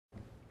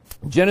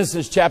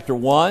Genesis chapter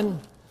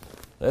 1.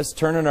 Let's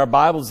turn in our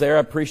Bibles there.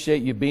 I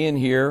appreciate you being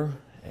here.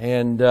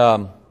 And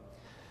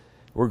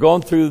we're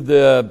going through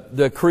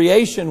the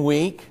creation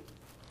week.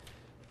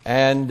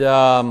 And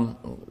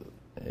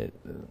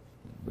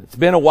it's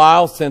been a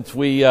while since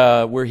we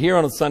were here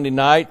on a Sunday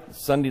night.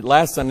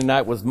 Last Sunday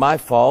night was my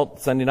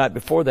fault. Sunday night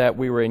before that,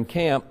 we were in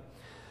camp.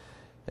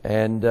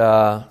 And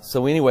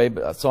so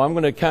I'm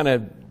going to kind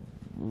of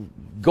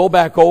go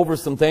back over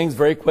some things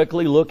very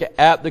quickly, look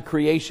at the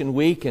creation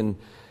week and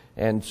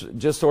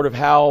just sort of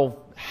how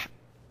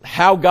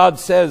God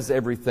says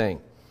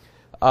everything.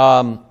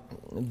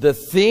 The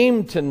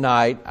theme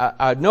tonight,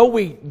 I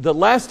know the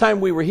last time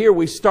we were here,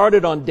 we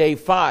started on day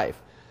 5.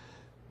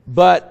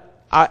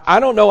 But I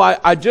don't know,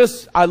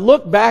 I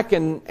looked back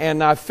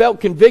and I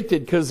felt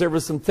convicted because there were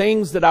some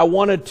things that I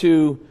wanted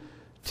to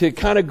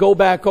kind of go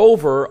back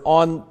over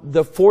on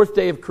the 4th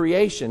day of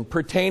creation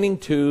pertaining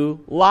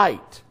to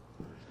light.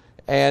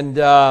 And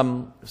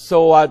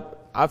so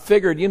I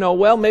figured,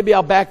 well, maybe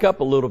I'll back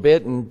up a little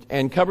bit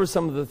and cover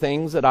some of the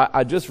things that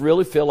I just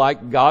really feel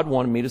like God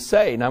wanted me to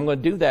say. And I'm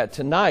going to do that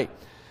tonight.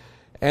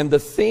 And the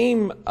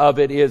theme of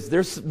it is,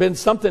 there's been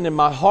something in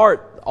my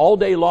heart all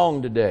day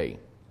long today.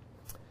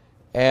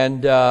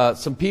 And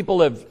some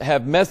people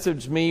have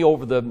messaged me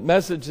over the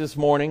message this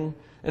morning.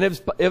 And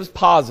it was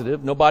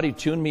positive. Nobody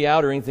tuned me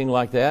out or anything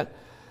like that.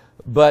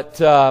 But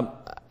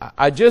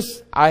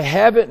I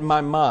have it in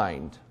my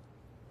mind.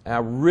 And I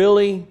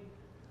really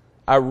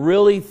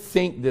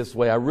think this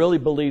way. I really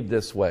believe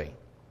this way.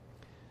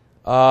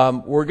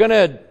 We're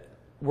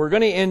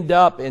gonna end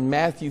up in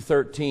Matthew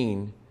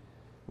 13.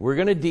 We're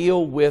gonna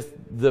deal with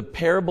the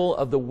parable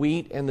of the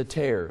wheat and the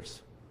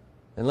tares.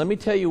 And let me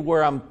tell you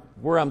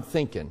where I'm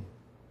thinking.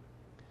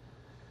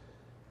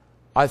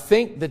 I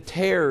think the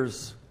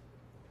tares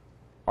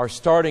are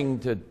starting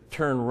to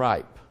turn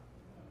ripe.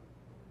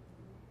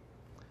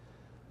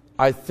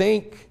 I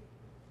think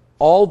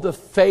all the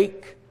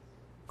fake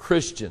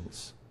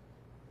Christians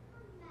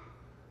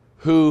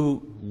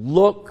who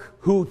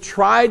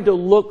tried to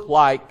look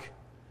like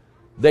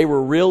they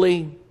were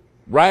really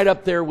right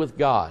up there with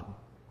God.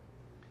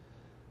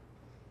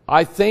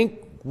 I think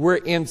we're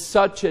in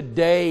such a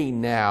day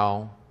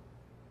now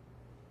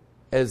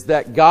as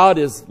that God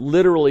is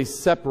literally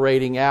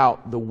separating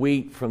out the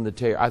wheat from the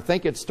tare. I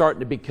think it's starting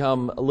to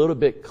become a little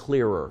bit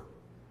clearer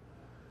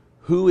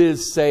who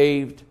is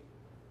saved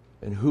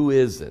and who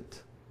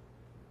isn't.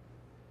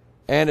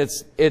 And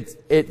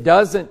it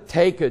doesn't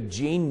take a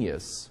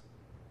genius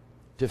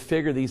to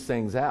figure these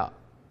things out.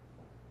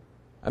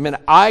 I mean,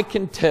 I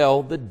can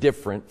tell the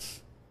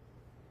difference.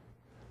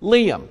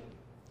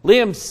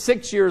 Liam's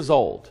 6 years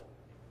old.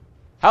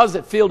 How does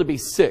it feel to be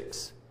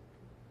 6?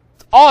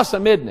 It's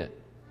awesome, isn't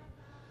it?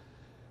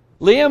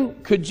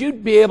 Liam, could you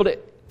be able to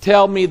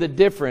tell me the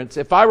difference?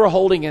 If I were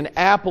holding an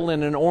apple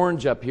and an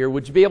orange up here,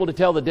 would you be able to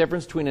tell the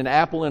difference between an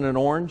apple and an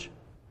orange?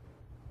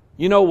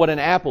 You know what an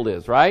apple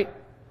is, right?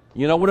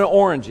 You know what an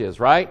orange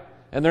is, right?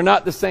 And they're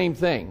not the same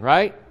thing,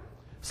 right?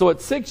 So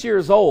at 6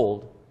 years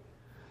old,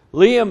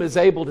 Liam is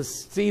able to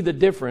see the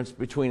difference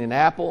between an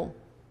apple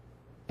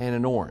and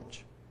an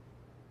orange.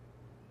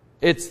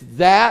 It's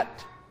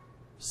that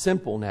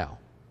simple now.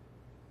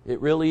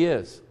 It really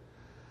is.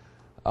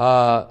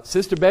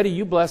 Sister Betty,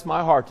 you blessed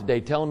my heart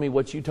today telling me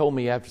what you told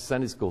me after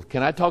Sunday school.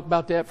 Can I talk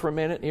about that for a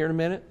minute, here in a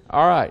minute?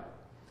 All right.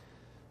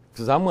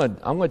 Because I'm going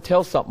to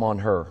tell something on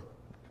her.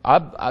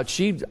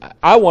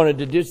 I wanted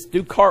to just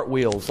do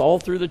cartwheels all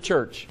through the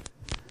church.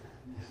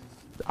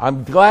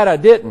 I'm glad I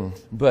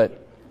didn't,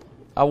 but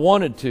I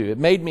wanted to. It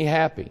made me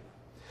happy.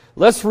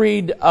 Let's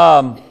read,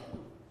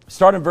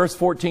 start in verse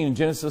 14 in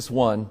Genesis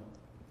 1.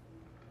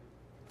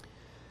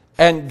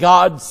 And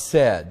God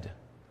said,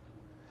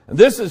 and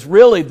this is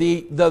really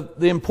the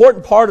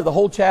important part of the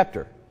whole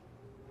chapter.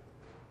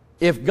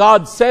 If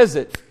God says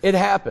it, it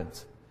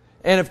happens.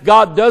 And if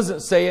God doesn't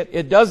say it,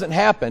 it doesn't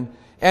happen.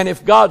 And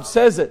if God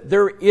says it,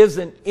 there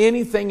isn't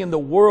anything in the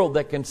world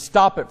that can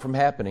stop it from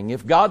happening.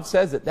 If God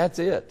says it, that's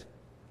it.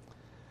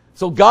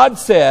 So God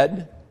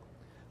said,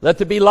 let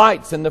there be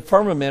lights in the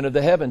firmament of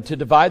the heaven to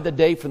divide the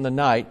day from the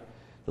night.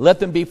 Let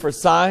them be for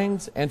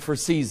signs and for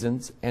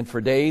seasons and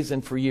for days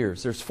and for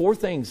years. There's 4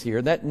 things here.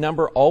 That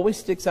number always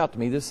sticks out to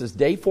me. This is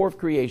day 4 of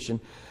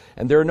creation.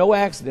 And there are no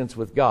accidents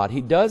with God.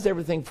 He does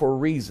everything for a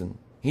reason.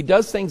 He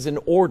does things in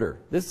order.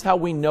 This is how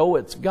we know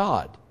it's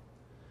God.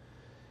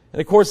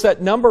 And of course,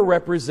 that number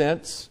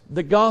represents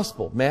the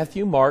gospel.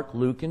 Matthew, Mark,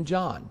 Luke, and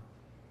John.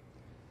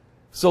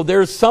 So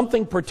there's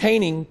something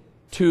pertaining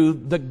to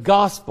the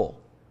gospel.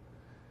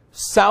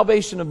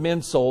 Salvation of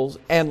men's souls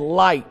and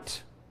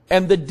light.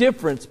 And the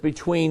difference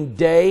between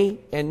day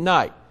and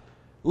night.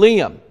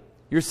 Liam,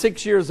 you're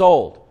 6 years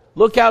old.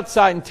 Look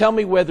outside and tell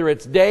me whether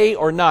it's day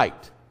or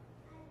night.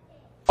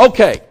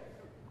 Okay.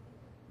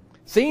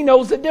 See, he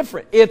knows the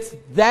difference. It's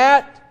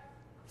that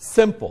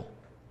simple.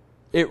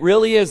 It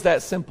really is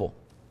that simple.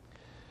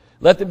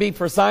 Let them be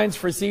for signs,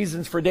 for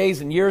seasons, for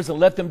days and years, and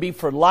let them be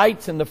for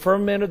lights in the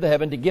firmament of the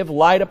heaven to give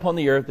light upon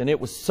the earth. And it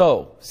was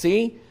so.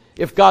 See?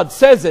 If God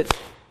says it,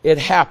 it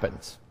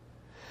happens.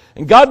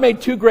 And God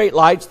made two great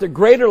lights, the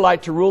greater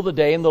light to rule the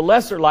day and the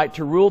lesser light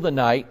to rule the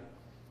night.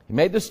 He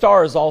made the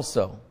stars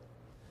also.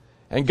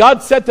 And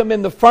God set them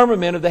in the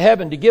firmament of the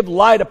heaven to give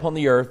light upon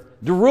the earth,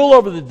 to rule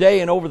over the day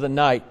and over the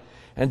night,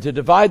 and to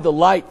divide the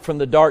light from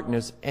the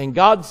darkness. And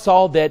God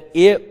saw that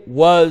it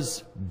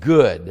was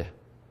good.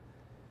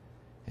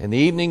 And the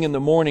evening and the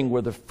morning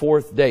were the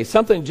fourth day.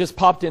 Something just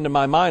popped into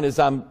my mind as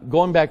I'm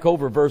going back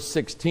over verse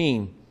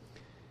 16.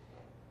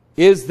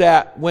 Is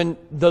that when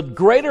the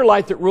greater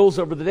light that rules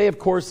over the day, of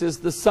course, is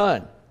the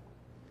sun.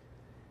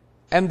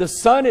 And the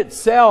sun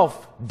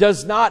itself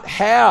does not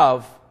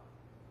have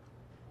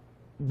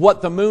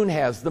what the moon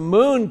has. The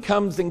moon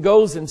comes and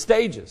goes in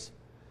stages.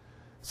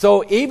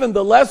 So even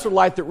the lesser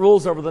light that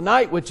rules over the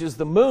night, which is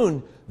the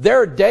moon,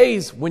 there are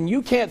days when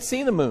you can't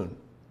see the moon.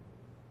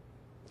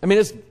 I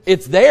mean,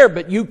 it's there,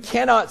 but you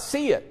cannot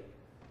see it.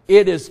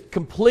 It is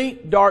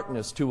complete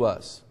darkness to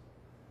us.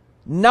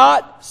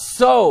 Not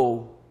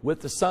so with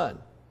the sun.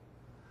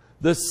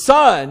 The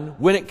sun,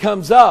 when it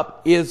comes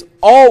up, is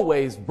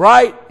always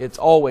bright, it's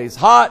always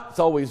hot, it's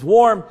always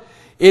warm.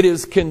 It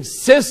is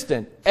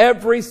consistent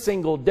every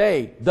single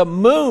day. The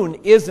moon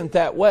isn't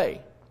that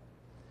way.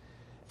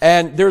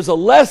 And there's a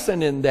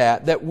lesson in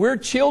that we're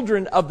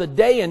children of the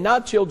day and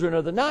not children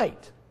of the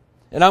night.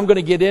 And I'm going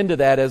to get into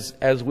that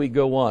as we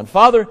go on.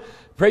 Father,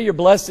 pray your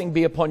blessing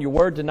be upon your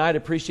word tonight. I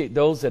appreciate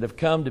those that have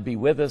come to be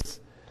with us,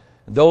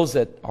 those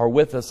that are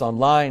with us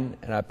online.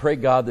 And I pray,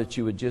 God, that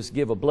you would just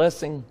give a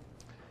blessing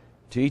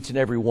to each and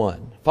every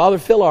one. Father,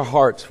 fill our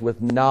hearts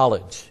with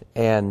knowledge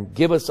and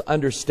give us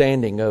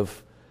understanding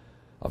of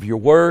your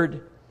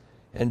word.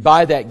 And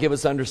by that, give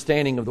us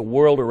understanding of the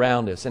world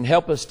around us. And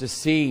help us to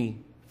see,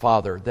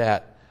 Father,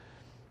 that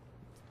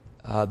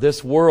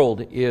this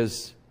world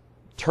is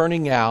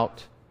turning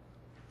out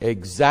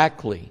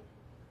exactly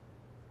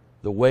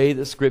the way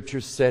the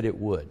Scripture said it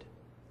would.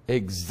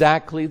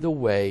 Exactly the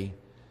way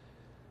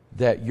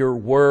that your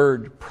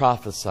word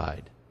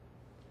prophesied.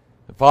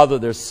 Father,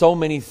 there's so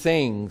many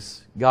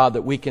things, God,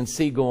 that we can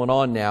see going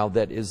on now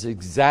that is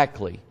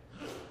exactly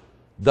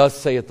thus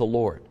saith the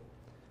Lord.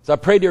 So I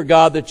pray, dear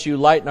God, that you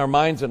lighten our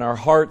minds and our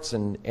hearts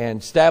and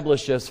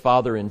establish us,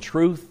 Father, in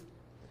truth.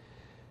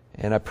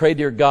 And I pray,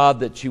 dear God,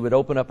 that you would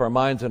open up our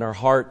minds and our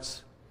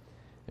hearts.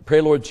 I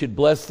pray, Lord, that you'd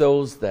bless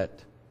those that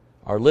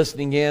are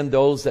listening in,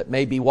 those that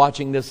may be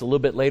watching this a little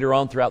bit later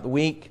on throughout the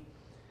week.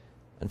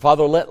 And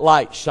Father, let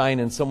light shine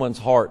in someone's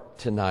heart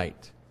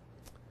tonight.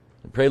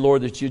 And pray,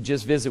 Lord, that you'd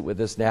just visit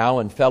with us now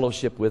and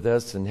fellowship with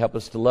us and help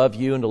us to love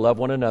you and to love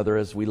one another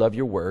as we love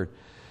your word.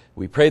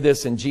 We pray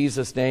this in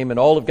Jesus' name, and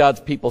all of God's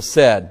people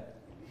said,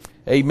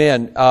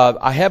 amen.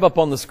 I have up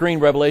on the screen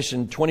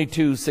Revelation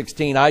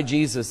 22:16. I,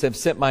 Jesus, have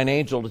sent mine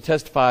angel to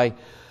testify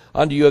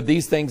unto you of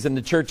these things in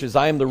the churches.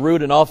 I am the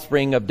root and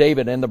offspring of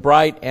David, and the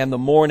bright and the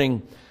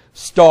morning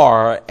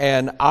star.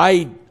 And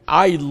I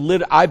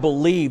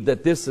believe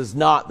that this is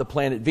not the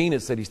planet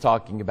Venus that he's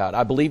talking about.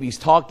 I believe he's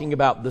talking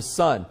about the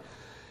sun.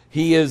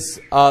 He is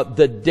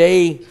the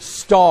day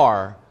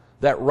star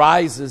that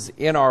rises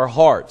in our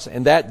hearts.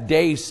 And that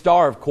day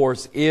star, of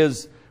course,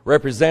 is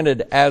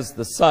represented as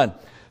the sun.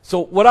 So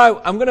what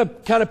I'm going to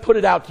kind of put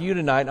it out to you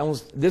tonight.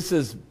 This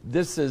is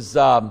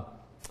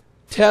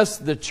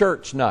Test the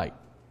Church night.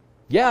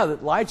 Yeah, the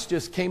lights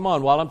just came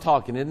on while I'm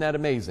talking. Isn't that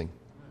amazing?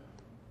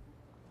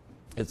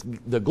 It's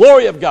the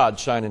glory of God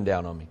shining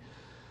down on me.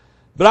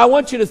 But I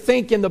want you to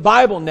think in the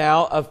Bible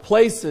now of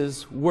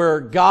places where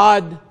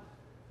God,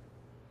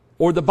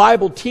 or the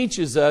Bible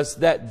teaches us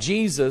that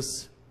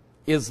Jesus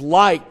is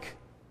like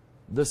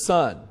the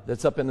sun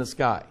that's up in the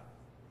sky.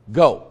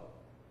 Go.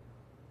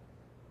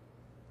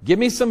 Give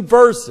me some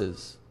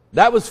verses.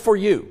 That was for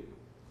you.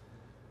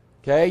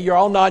 Okay, you're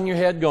all nodding your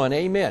head going,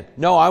 amen.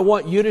 No, I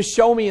want you to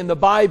show me in the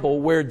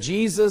Bible where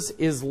Jesus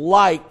is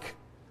like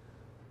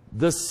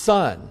the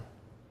sun.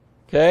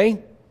 Okay?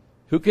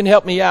 Who can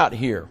help me out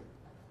here?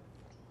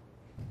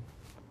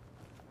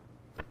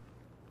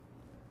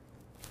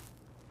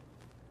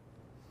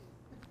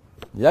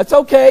 That's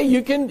okay.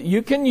 You can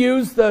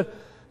use the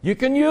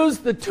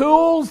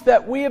tools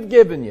that we have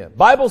given you.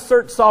 Bible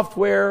search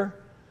software,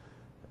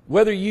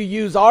 whether you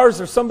use ours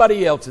or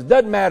somebody else's,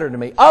 doesn't matter to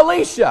me.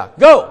 Alicia,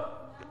 go.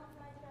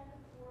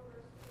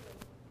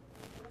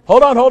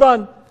 Hold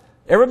on.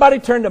 Everybody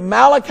turn to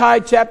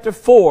Malachi chapter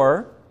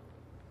 4,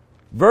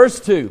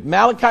 verse 2.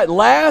 Malachi,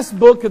 last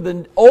book of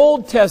the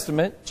Old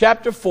Testament,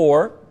 chapter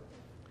 4.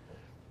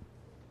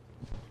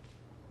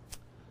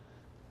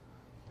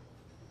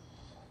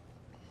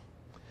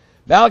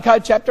 Malachi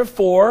chapter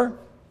 4,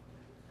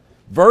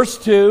 verse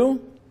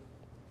 2.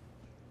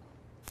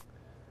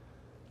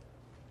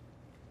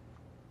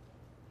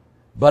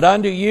 But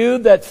unto you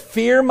that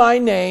fear my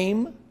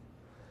name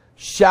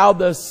shall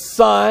the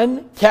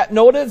sun,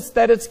 notice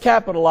that it's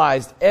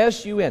capitalized,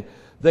 S-U-N.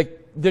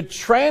 The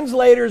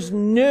translators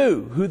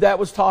knew who that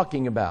was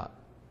talking about.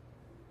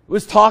 It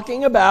was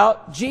talking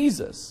about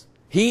Jesus.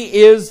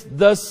 He is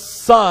the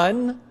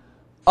Son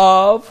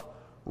of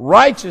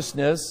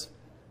righteousness,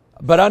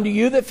 But unto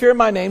you that fear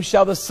my name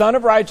shall the Son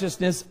of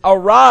Righteousness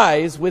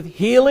arise with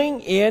healing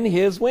in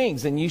his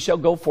wings. And ye shall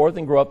go forth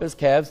and grow up as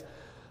calves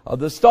of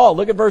the stall.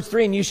 Look at verse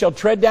 3. And you shall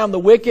tread down the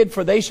wicked,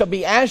 for they shall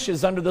be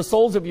ashes under the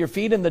soles of your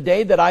feet in the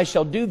day that I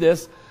shall do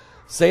this,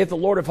 saith the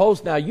Lord of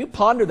hosts. Now you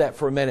ponder that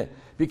for a minute,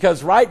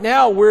 because right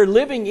now we're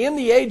living in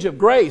the age of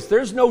grace.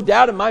 There's no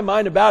doubt in my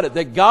mind about it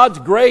that God's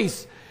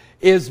grace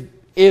is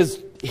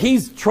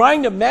He's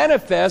trying to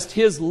manifest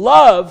His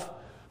love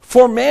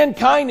for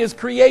mankind, His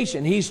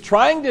creation. He's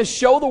trying to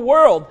show the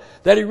world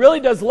that He really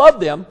does love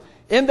them,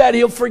 and that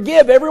He'll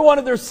forgive every one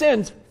of their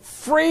sins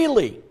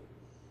freely.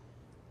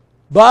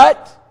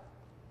 But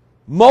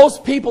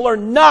most people are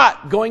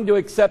not going to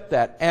accept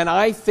that. And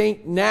I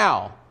think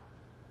now,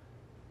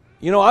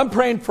 I'm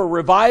praying for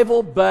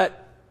revival, but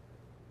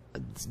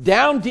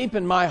down deep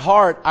in my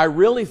heart, I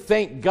really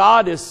think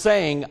God is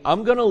saying,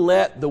 I'm going to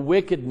let the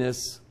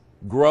wickedness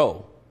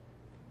grow.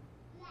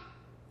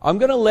 I'm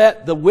going to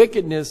let the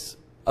wickedness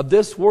of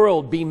this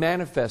world be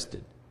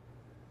manifested.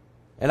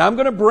 And I'm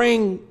going to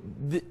bring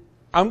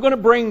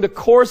the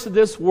course of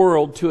this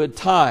world to a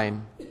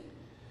time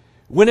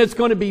when it's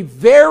going to be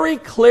very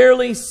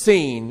clearly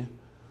seen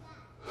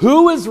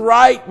who is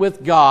right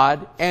with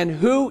God and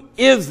who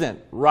isn't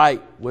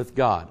right with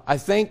God. I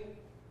think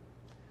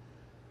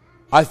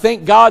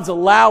God's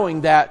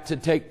allowing that to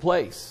take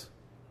place.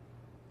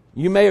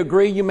 You may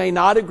agree, you may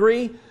not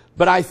agree,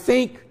 but I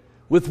think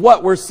with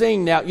what we're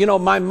seeing now,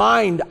 my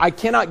mind, I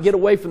cannot get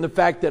away from the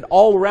fact that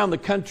all around the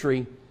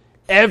country,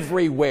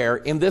 everywhere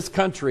in this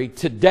country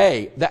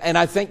today, and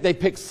I think they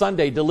picked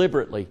Sunday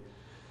deliberately,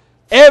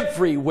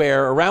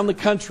 everywhere around the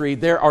country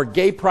there are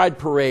gay pride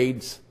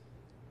parades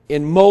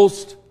in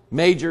most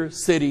major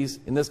cities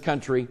in this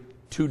country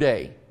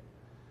today.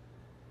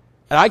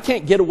 And I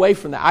can't get away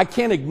from that. I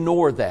can't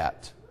ignore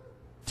that.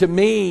 To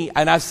me,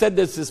 and I said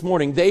this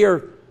morning, they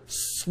are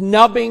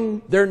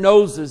snubbing their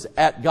noses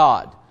at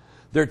God.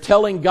 They're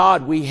telling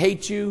God, we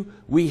hate you,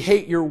 we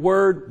hate your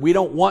word, we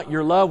don't want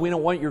your love, we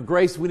don't want your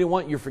grace, we don't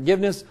want your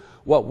forgiveness.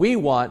 What we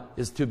want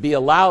is to be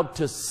allowed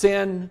to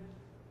sin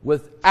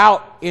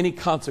without any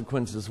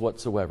consequences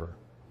whatsoever.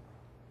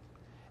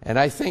 And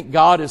I think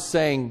God is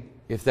saying,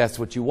 if that's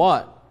what you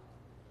want,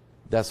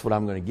 that's what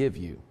I'm going to give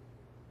you.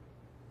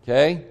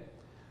 Okay?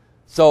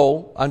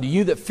 So, unto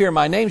you that fear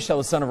my name shall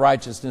the Son of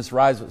Righteousness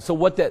rise. So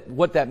what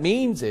that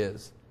means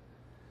is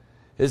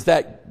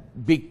that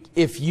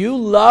if you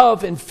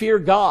love and fear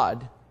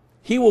God,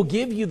 He will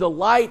give you the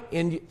light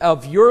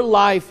of your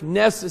life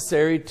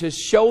necessary to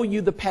show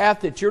you the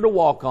path that you're to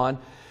walk on,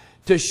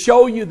 to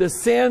show you the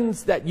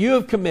sins that you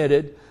have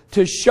committed,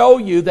 to show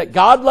you that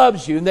God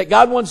loves you and that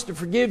God wants to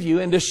forgive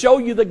you, and to show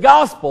you the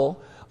gospel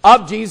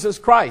of Jesus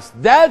Christ.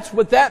 That's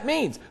what that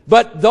means.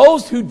 But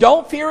those who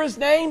don't fear His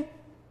name,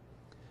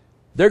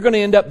 they're going to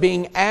end up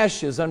being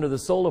ashes under the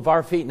sole of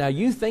our feet. Now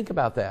you think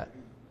about that.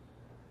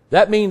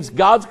 That means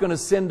God's going to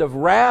send of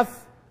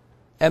wrath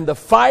and the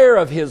fire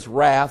of His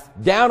wrath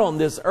down on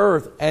this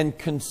earth and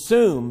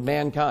consume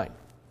mankind.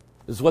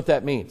 Is what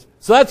that means.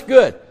 So that's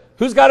good.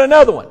 Who's got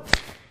another one?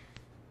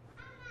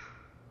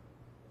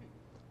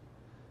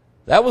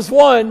 That was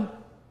one.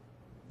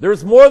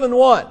 There's more than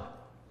one.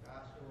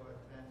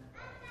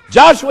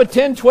 Joshua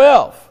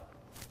 10:12.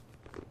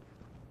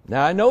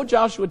 Now I know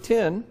Joshua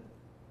 10.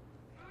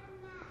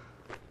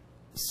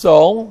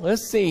 So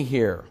let's see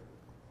here.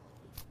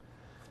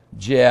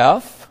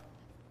 Jeff.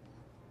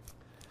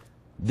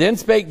 Then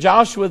spake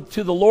Joshua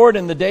to the Lord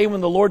in the day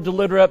when the Lord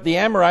delivered up the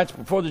Amorites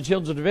before the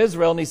children of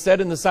Israel. And he said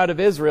in the sight of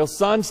Israel,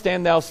 Sun,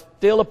 stand thou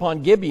still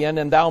upon Gibeon,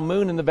 and thou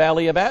moon in the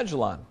valley of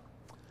Ajalon.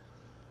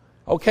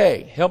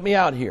 Okay, help me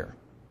out here.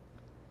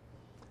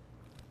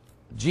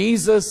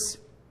 Jesus,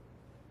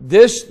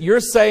 you're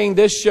saying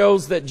this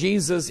shows that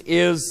Jesus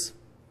is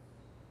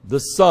the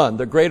sun,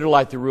 the greater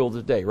light that ruled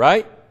the day,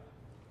 right?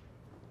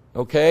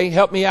 Okay,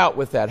 help me out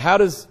with that. How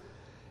does...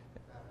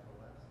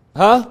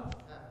 Huh?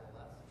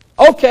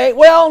 Okay,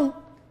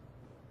 well...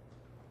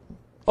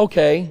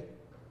 Okay.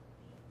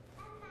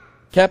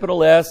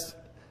 Capital S.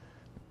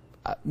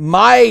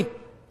 My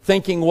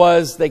thinking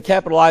was they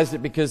capitalized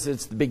it because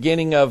it's the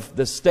beginning of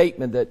the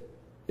statement that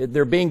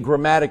they're being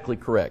grammatically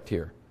correct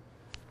here.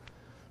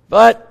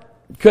 But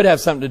it could have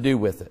something to do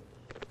with it.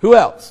 Who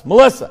else?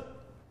 Melissa.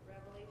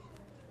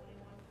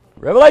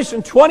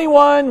 Revelation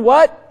 21,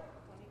 what?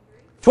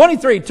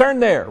 23. Turn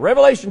there.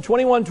 Revelation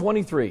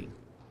 21:23.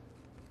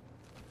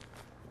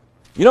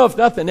 You know, if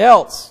nothing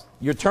else,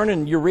 you're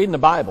reading the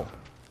Bible.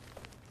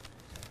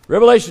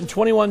 Revelation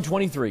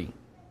 21:23.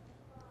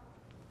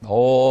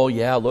 Oh,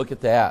 yeah, look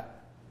at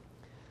that.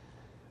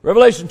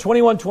 Revelation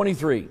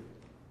 21:23.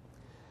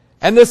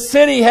 And the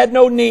city had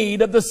no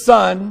need of the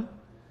sun,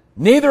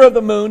 neither of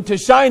the moon to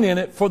shine in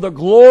it, for the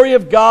glory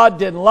of God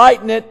did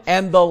lighten it,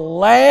 and the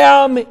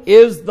Lamb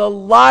is the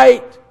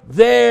light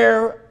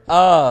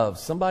thereof.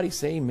 Somebody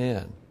say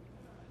amen.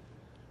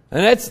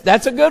 And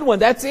that's a good one.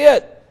 That's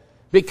it.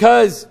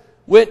 Because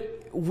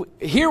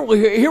here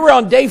we're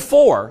on day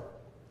 4,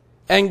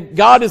 and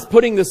God is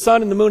putting the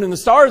sun and the moon and the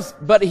stars,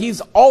 but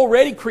He's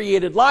already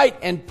created light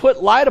and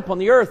put light upon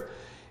the earth.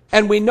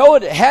 And we know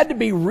it had to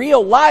be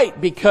real light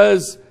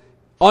because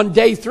on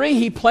day 3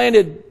 he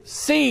planted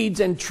seeds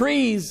and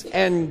trees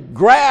and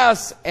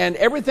grass and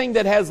everything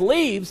that has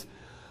leaves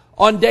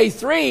on day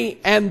 3.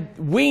 And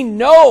we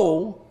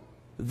know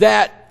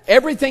that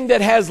everything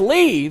that has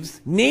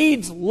leaves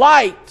needs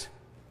light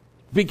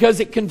because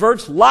it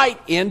converts light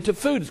into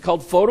food. It's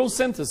called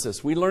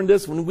photosynthesis. We learned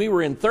this when we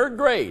were in 3rd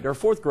grade or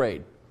 4th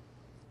grade.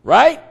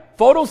 Right?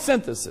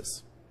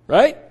 Photosynthesis.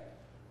 Right?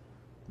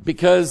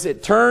 Because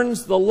it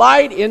turns the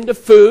light into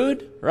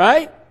food.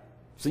 Right?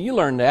 So you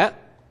learned that.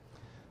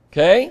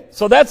 Okay?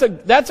 So that's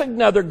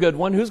another good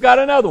one. Who's got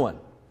another one?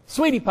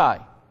 Sweetie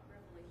Pie.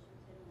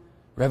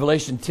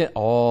 Revelation 10.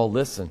 Oh,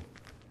 listen.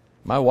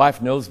 My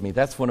wife knows me.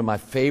 That's one of my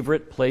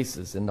favorite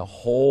places in the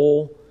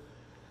whole.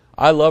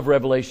 I love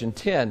Revelation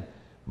 10.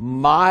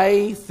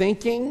 My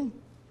thinking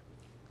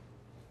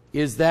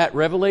is that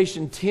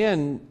Revelation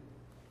 10,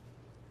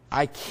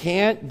 I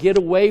can't get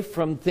away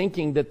from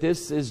thinking that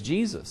this is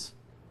Jesus.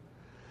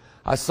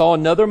 I saw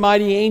another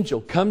mighty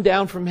angel come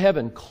down from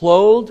heaven,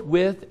 clothed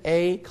with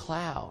a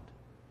cloud.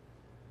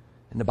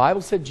 And the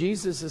Bible said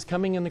Jesus is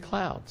coming in the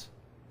clouds.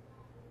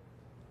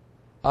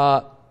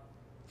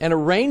 And a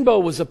rainbow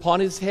was upon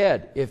his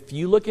head. If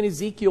you look in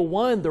Ezekiel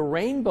 1, the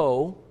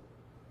rainbow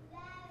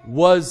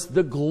was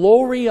the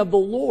glory of the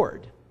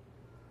Lord.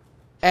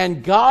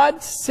 And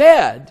God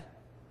said,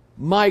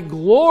 my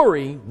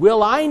glory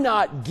will I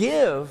not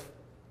give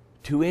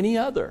to any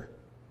other.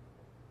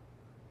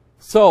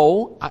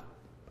 So,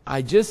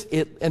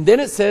 and then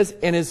it says,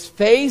 and his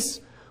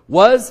face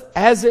was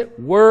as it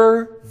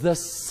were the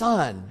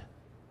sun,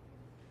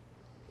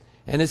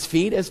 and his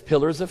feet as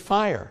pillars of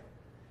fire.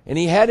 And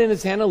he had in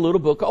his hand a little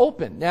book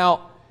open.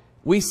 Now,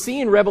 we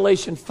see in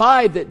Revelation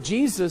 5 that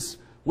Jesus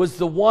was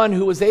the one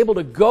who was able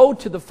to go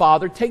to the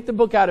Father, take the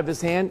book out of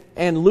his hand,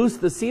 and loose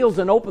the seals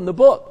and open the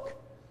book.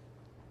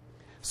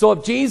 So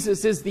if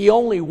Jesus is the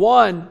only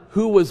one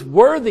who was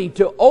worthy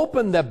to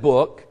open the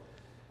book,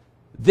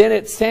 then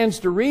it stands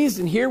to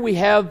reason here we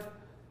have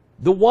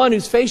the one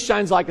whose face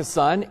shines like a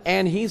sun,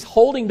 and he's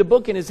holding the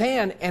book in his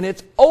hand, and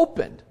it's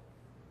opened.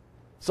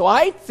 So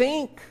I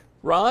think,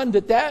 Ron,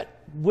 that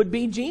would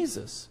be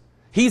Jesus.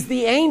 He's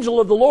the angel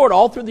of the Lord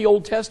all through the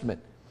Old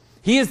Testament.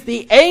 He is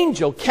the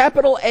angel,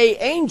 capital A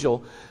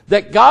angel,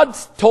 that God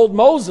told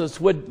Moses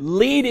would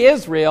lead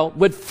Israel,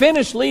 would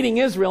finish leading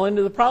Israel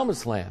into the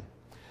promised land.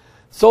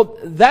 So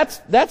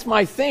that's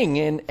my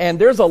thing. And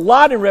there's a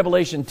lot in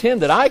Revelation 10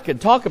 that I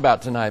could talk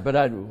about tonight, but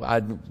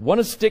I'd want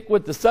to stick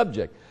with the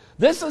subject.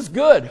 This is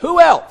good. Who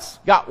else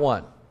got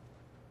one?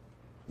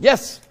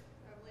 Yes?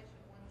 Revelation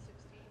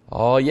 1:16.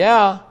 Oh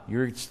yeah,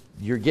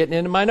 you're getting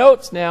into my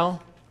notes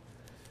now.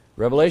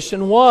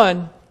 Revelation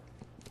 1.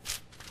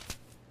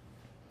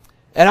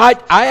 And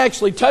I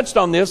actually touched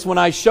on this when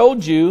I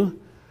showed you.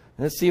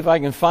 Let's see if I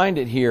can find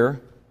it here.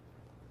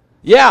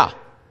 Yeah.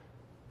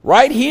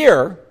 Right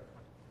here,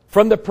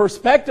 from the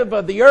perspective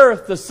of the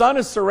earth, the sun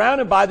is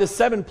surrounded by the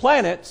 7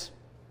 planets.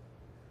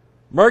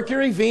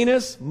 Mercury,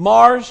 Venus,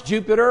 Mars,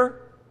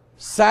 Jupiter,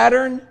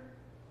 Saturn,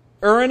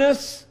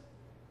 Uranus.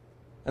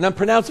 And I'm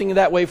pronouncing it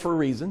that way for a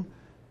reason.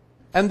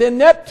 And then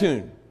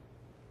Neptune.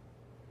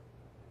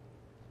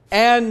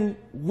 And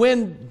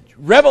when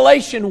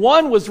Revelation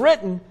 1 was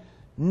written,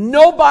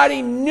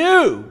 nobody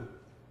knew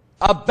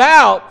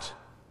about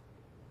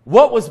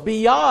what was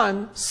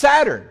beyond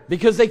Saturn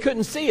because they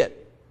couldn't see it.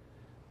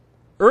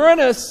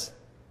 Uranus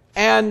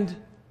and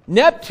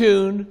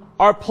Neptune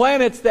are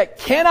planets that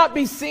cannot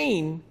be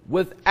seen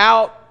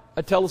without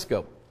a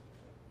telescope.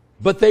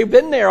 But they've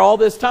been there all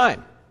this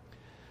time.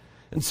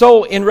 And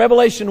so in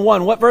Revelation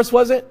 1, what verse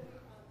was it?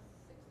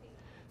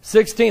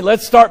 16.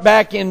 Let's start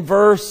back in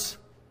verse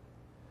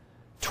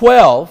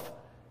 12.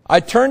 I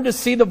turned to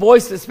see the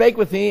voice that spake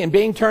with me, and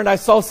being turned I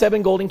saw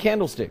 7 golden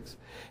candlesticks.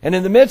 And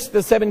in the midst of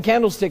the 7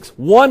 candlesticks,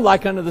 one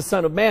like unto the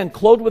Son of Man,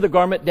 clothed with a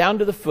garment down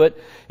to the foot,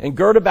 and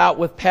girt about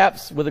with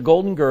paps with a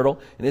golden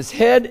girdle. And his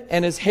head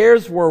and his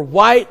hairs were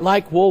white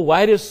like wool,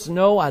 white as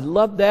snow. I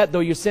love that. Though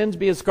your sins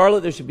be as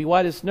scarlet, they should be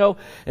white as snow.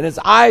 And his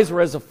eyes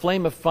were as a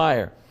flame of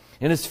fire.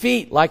 And his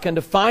feet like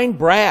unto fine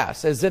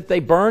brass, as if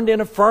they burned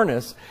in a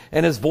furnace.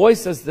 And his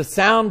voice as the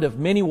sound of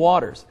many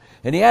waters.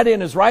 And he had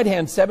in his right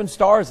hand 7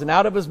 stars, and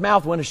out of his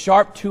mouth went a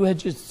sharp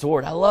 2-edged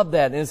sword. I love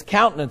that. And his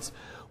countenance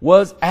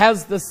was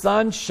as the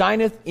sun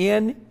shineth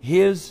in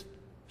his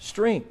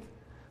strength.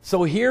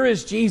 So here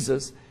is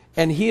Jesus,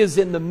 and he is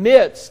in the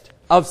midst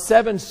of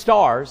 7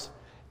 stars,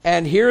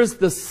 and here's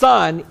the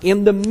sun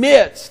in the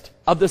midst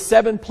of the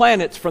 7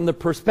 planets from the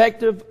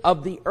perspective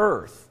of the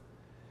earth.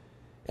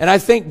 And I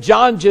think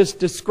John just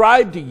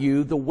described to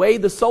you the way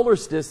the solar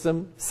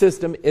system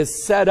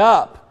is set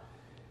up.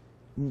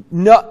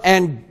 No,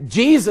 and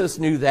Jesus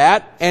knew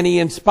that, and he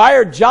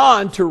inspired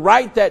John to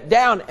write that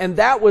down, and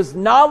that was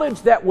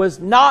knowledge that was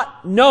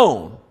not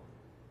known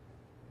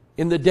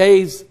in the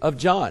days of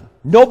John.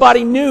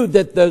 Nobody knew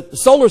that the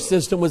solar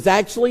system was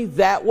actually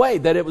that way,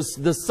 that it was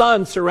the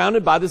sun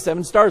surrounded by the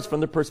 7 stars from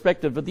the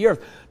perspective of the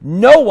earth.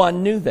 No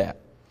one knew that.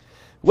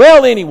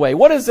 Well, anyway,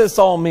 what does this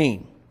all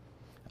mean?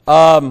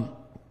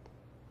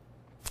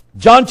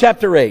 John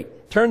chapter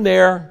 8. Turn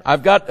there.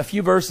 I've got a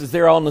few verses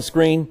there on the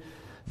screen.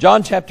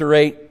 John chapter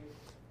 8,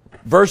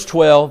 verse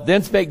 12.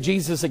 Then spake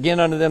Jesus again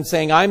unto them,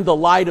 saying, I am the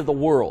light of the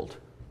world.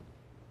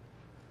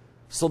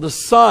 So the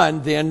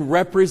Son then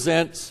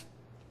represents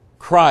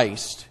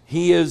Christ.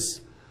 He is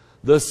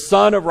the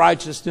Son of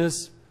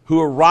righteousness who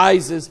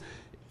arises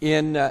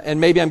in, and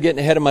maybe I'm getting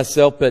ahead of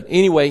myself, but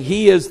anyway,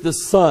 He is the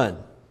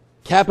Son.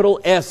 Capital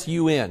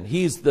S-U-N.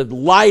 He's the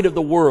light of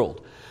the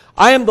world.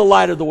 I am the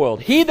light of the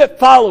world. He that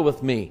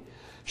followeth me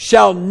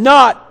shall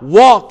not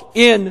walk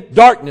in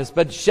darkness,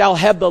 but shall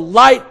have the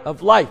light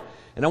of life.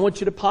 And I want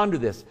you to ponder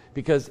this,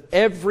 because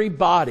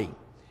everybody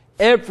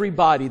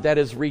that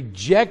has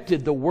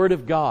rejected the Word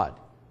of God,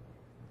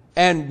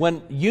 and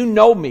when you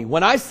know me,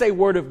 when I say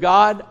Word of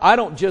God, I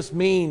don't just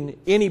mean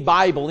any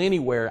Bible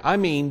anywhere. I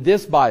mean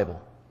this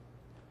Bible.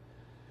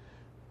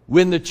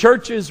 When the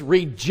churches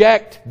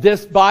reject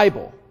this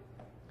Bible,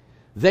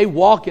 they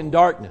walk in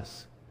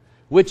darkness.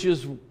 Which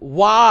is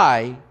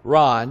why,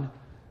 Ron,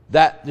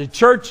 that the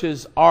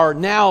churches are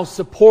now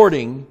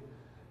supporting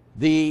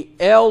the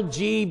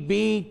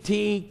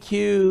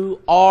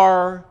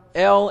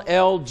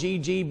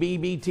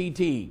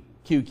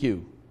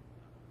LGBTQRLLGGBBTTQQ.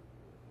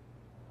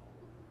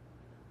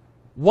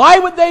 Why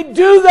would they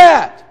do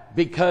that?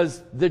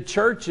 Because the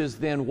churches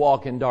then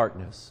walk in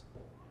darkness.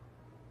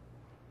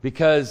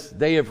 Because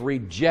they have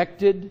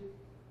rejected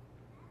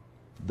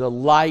the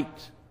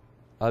light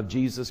of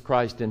Jesus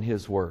Christ and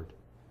His Word.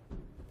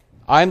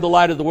 I am the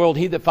light of the world.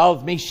 He that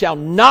followeth me shall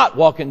not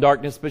walk in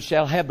darkness, but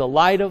shall have the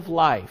light of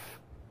life.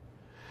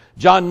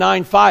 John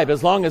 9:5,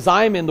 as long as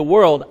I am in the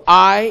world,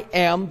 I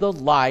am the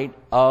light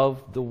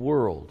of the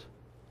world.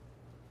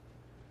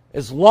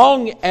 As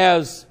long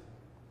as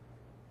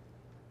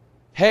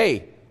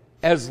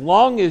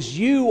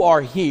you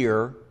are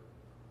here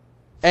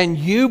and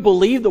you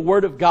believe the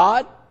Word of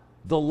God,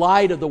 the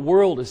light of the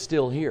world is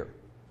still here.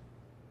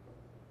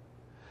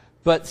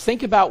 But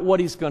think about what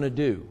He's going to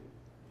do.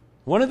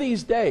 One of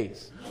these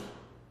days,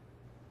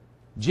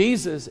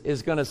 Jesus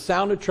is going to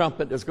sound a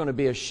trumpet, there's going to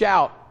be a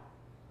shout,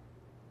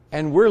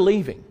 and we're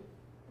leaving.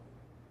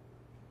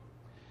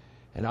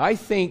 And I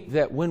think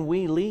that when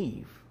we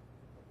leave,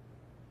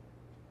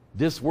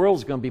 this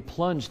world's going to be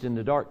plunged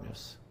into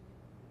darkness.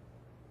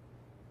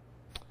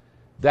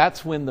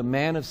 That's when the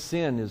man of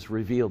sin is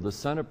revealed, the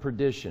son of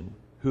perdition,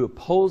 who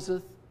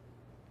opposeth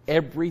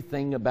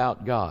everything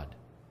about God.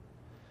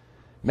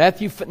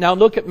 Now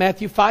look at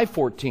Matthew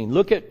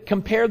 5:14.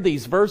 Compare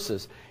these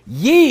verses.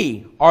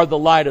 Ye are the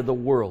light of the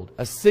world.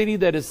 A city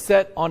that is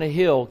set on a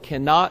hill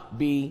cannot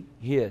be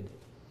hid.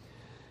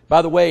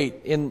 By the way,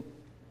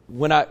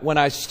 when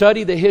I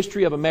study the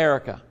history of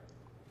America,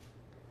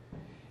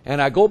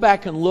 and I go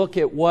back and look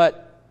at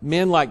what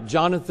men like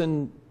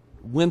Jonathan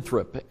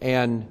Winthrop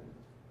and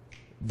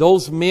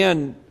those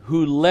men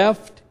who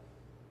left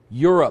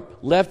Europe,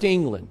 left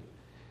England,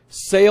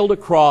 sailed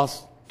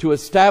across to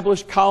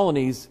establish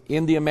colonies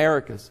in the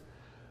Americas.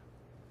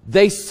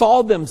 They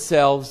saw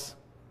themselves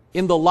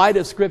in the light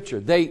of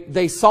Scripture.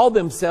 They saw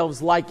themselves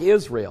like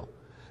Israel.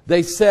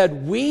 They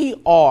said, we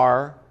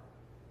are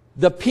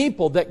the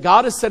people that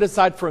God has set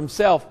aside for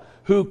Himself,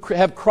 who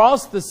have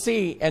crossed the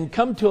sea and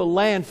come to a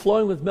land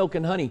flowing with milk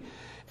and honey.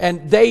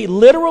 And they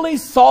literally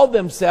saw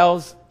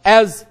themselves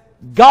as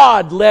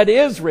God led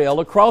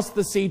Israel across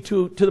the sea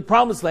to the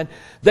promised land.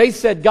 They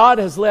said, God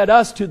has led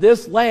us to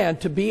this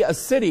land to be a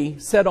city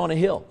set on a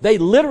hill. They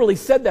literally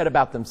said that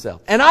about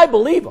themselves. And I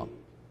believe them.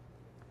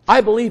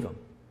 I believe them.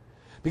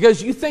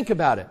 Because you think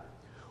about it.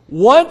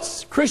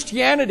 Once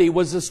Christianity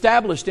was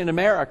established in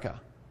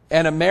America,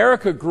 and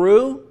America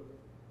grew,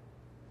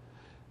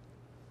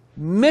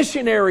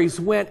 missionaries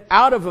went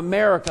out of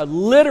America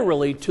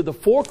literally to the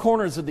four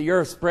corners of the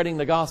earth, spreading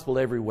the gospel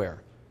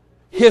everywhere.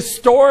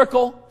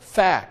 Historical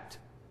fact.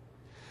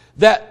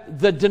 That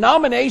the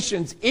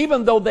denominations,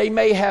 even though they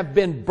may have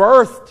been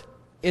birthed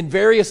in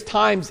various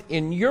times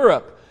in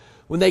Europe,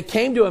 when they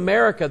came to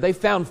America, they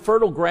found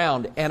fertile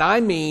ground. And I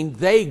mean,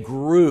 they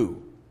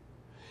grew.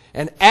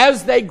 And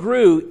as they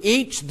grew,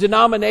 each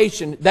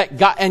denomination,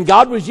 and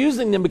God was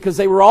using them because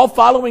they were all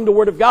following the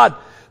Word of God,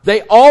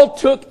 they all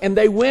took and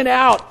they went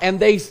out and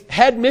they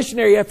had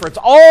missionary efforts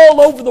all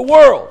over the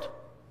world.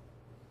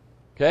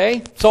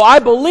 Okay? So I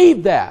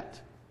believe that.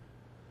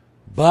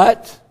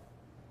 But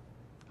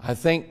I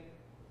think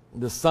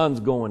the sun's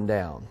going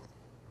down.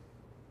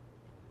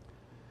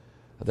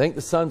 I think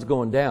the sun's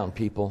going down,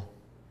 people.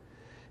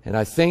 And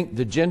I think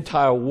the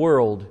Gentile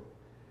world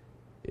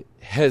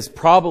has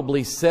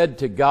probably said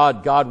to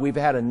God, God, we've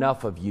had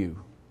enough of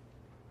you.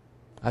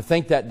 I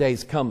think that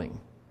day's coming.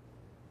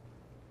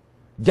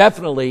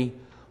 Definitely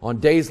on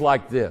days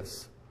like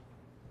this,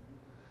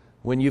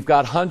 when you've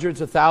got hundreds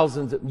of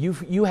thousands,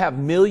 you have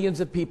millions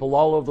of people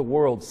all over the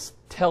world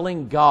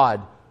telling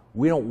God,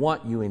 we don't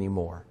want you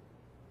anymore.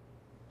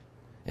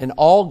 And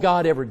all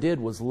God ever did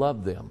was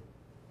love them.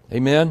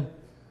 Amen?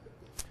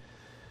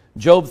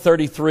 Job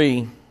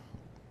 33,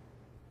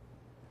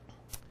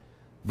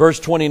 verse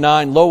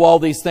 29, Lo, all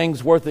these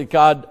things worketh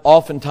God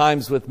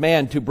oftentimes with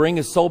man, to bring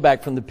his soul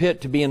back from the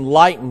pit, to be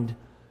enlightened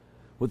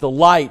with the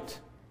light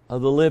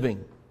of the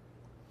living.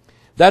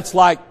 That's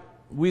like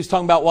we was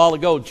talking about a while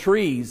ago,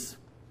 trees.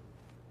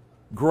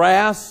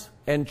 Grass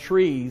and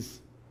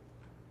trees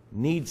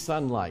need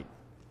sunlight.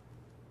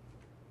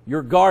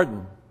 Your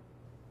garden,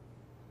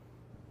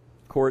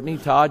 Courtney,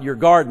 Todd, your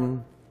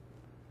garden,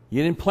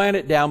 you didn't plant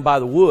it down by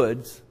the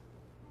woods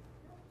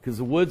because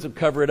the woods will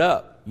cover it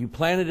up. You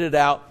planted it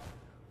out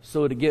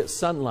so to get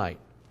sunlight.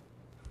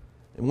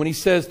 And when he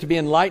says to be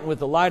enlightened with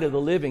the light of the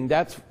living,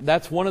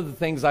 that's one of the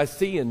things I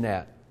see in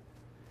that,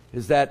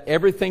 is that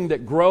everything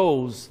that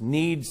grows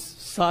needs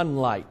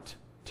sunlight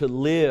to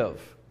live.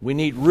 We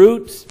need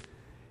roots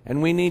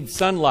and we need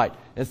sunlight.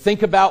 And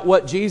think about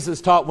what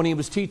Jesus taught when he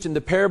was teaching the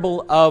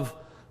parable of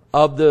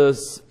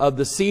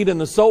the seed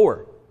and the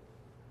sower.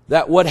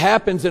 That what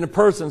happens in a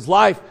person's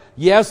life,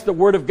 yes, the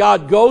Word of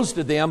God goes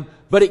to them,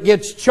 but it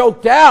gets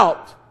choked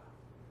out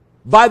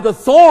by the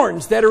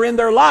thorns that are in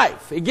their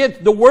life.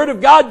 The Word of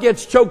God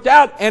gets choked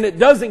out and it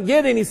doesn't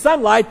get any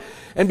sunlight.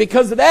 And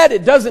because of that,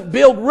 it doesn't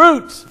build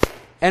roots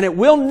and it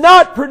will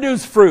not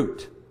produce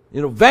fruit.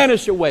 It'll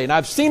vanish away. And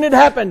I've seen it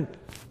happen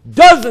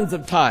dozens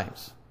of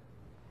times.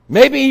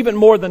 Maybe even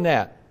more than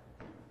that.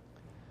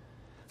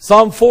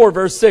 Psalm 4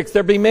 verse 6,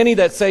 there be many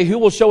that say, who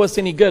will show us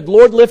any good?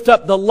 Lord, lift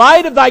up the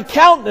light of thy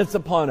countenance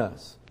upon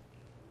us.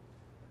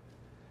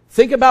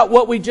 Think about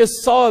what we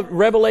just saw in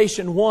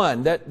Revelation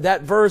 1,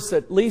 that verse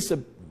that Lisa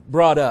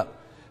brought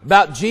up,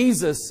 about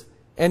Jesus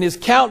and his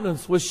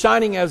countenance was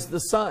shining as the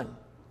sun.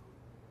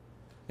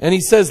 And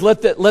he says,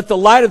 let the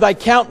light of thy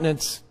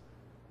countenance,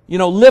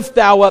 lift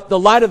thou up the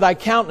light of thy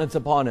countenance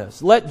upon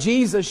us. Let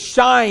Jesus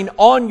shine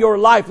on your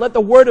life. Let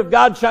the Word of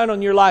God shine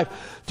on your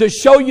life to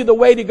show you the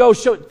way to go,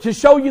 to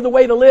show you the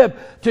way to live,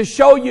 to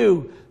show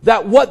you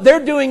that what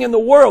they're doing in the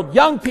world,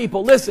 young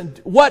people, listen,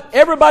 what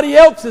everybody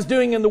else is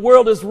doing in the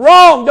world is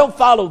wrong. Don't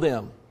follow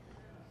them.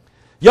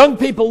 Young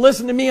people,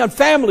 listen to me, on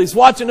families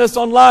watching us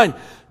online.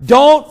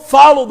 Don't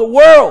follow the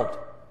world.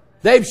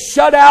 They've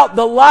shut out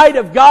the light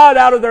of God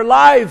out of their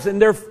lives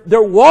and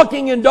they're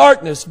walking in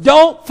darkness.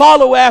 Don't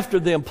follow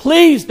after them.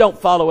 Please don't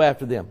follow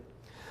after them.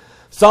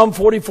 Psalm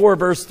 44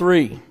 verse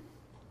 3.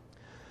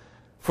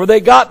 For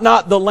they got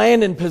not the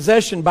land in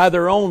possession by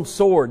their own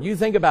sword. You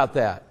think about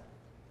that.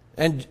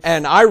 And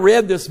I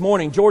read this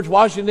morning, George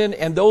Washington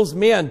and those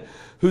men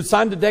who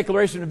signed the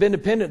Declaration of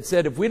Independence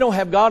said, if we don't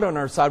have God on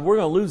our side, we're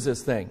going to lose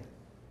this thing.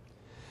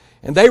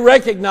 And they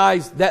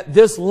recognized that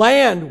this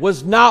land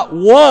was not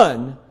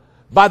won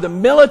by the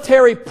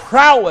military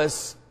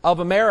prowess of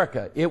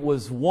America. It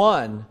was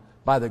won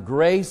by the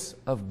grace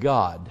of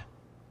God.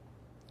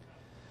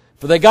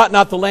 For they got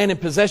not the land in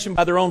possession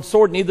by their own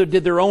sword, neither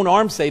did their own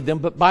arm save them,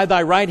 but by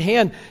thy right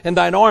hand and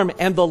thine arm,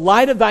 and the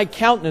light of thy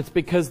countenance,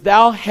 because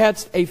thou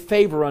hadst a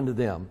favor unto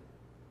them.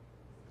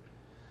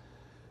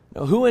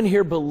 Now, who in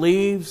here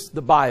believes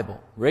the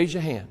Bible? Raise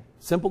your hand.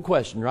 Simple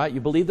question, right?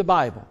 You believe the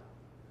Bible.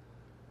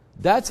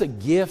 That's a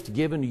gift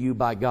given to you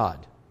by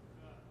God.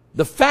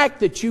 The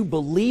fact that you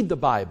believe the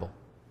Bible.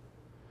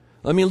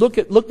 Let me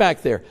look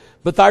back there.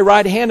 But thy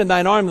right hand and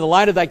thine arm and the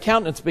light of thy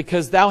countenance,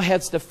 because thou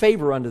hadst a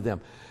favor unto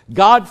them.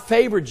 God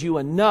favored you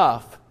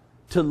enough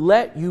to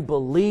let you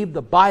believe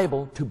the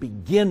Bible to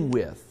begin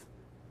with.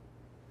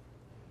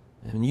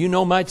 And you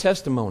know my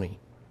testimony.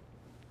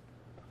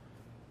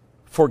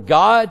 For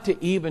God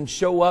to even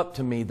show up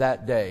to me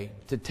that day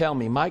to tell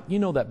me, Mike, you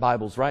know that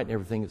Bible's right and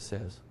everything it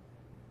says.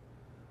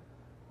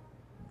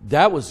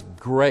 That was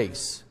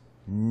grace.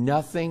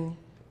 Nothing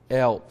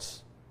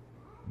else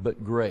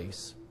but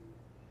grace.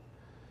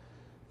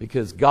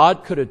 Because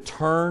God could have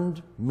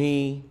turned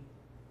me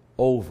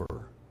over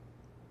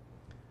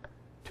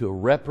to a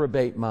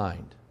reprobate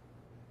mind.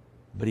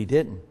 But He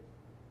didn't.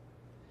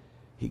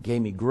 He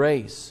gave me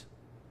grace.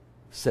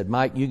 Said,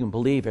 Mike, you can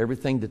believe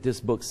everything that this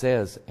book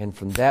says. And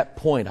from that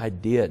point, I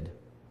did.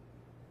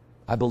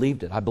 I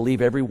believed it. I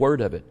believe every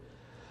word of it.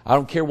 I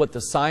don't care what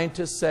the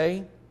scientists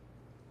say.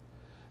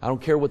 I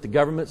don't care what the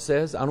government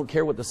says. I don't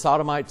care what the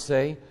sodomites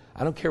say.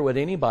 I don't care what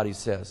anybody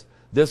says.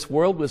 This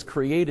world was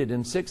created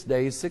in 6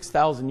 days,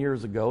 6,000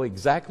 years ago,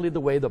 exactly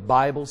the way the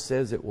Bible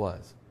says it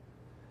was.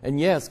 And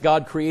yes,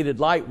 God created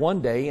light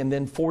one day and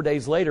then 4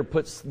 days later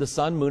puts the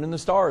sun, moon, and the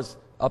stars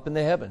up in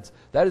the heavens.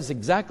 That is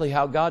exactly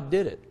how God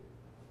did it.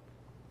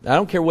 I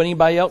don't care what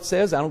anybody else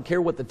says. I don't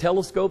care what the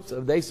telescopes,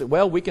 they say,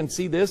 well, we can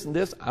see this and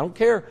this. I don't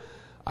care.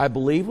 I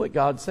believe what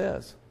God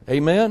says.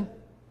 Amen?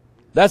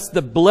 That's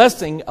the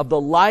blessing of the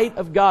light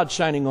of God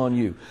shining on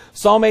you.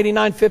 Psalm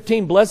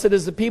 89:15, blessed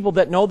is the people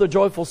that know the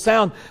joyful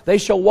sound. They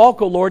shall walk,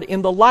 O Lord,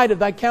 in the light of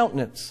thy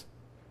countenance.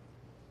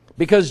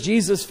 Because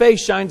Jesus' face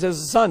shines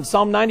as the sun.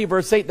 Psalm 90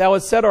 verse 8, thou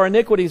hast set our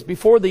iniquities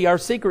before thee, our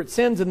secret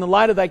sins in the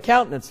light of thy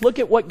countenance. Look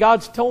at what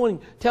God's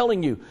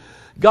telling you.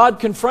 God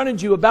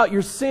confronted you about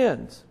your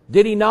sins.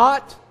 Did He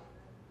not?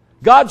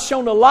 God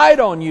shone a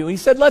light on you. He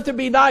said, let there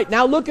be light.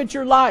 Now look at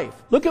your life.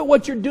 Look at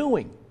what you're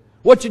doing.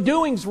 What you're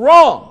doing's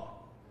wrong.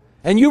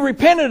 And you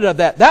repented of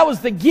that. That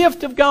was the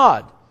gift of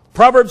God.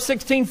 Proverbs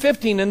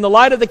 16:15, in the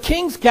light of the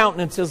king's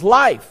countenance is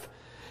life,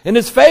 and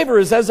his favor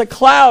is as a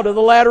cloud of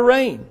the latter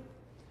rain.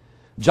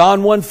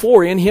 John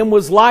 1:4, in him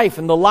was life,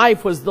 and the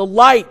life was the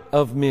light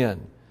of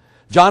men.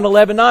 John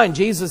 11:9,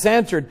 Jesus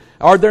answered,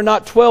 are there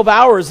not 12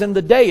 hours in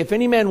the day? If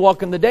any man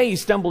walk in the day, he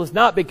stumbleth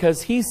not,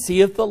 because he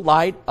seeth the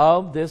light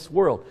of this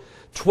world.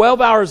 12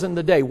 hours in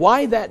the day.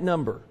 Why that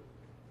number?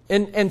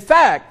 In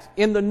fact,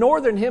 in the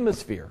northern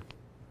hemisphere,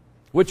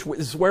 which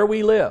is where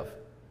we live,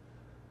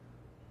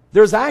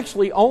 there's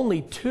actually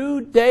only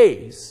 2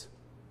 days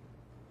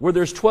where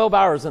there's 12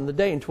 hours in the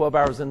day and 12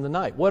 hours in the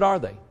night. What are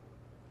they?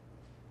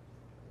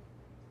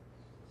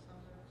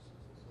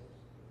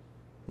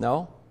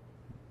 No,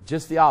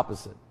 just the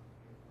opposite.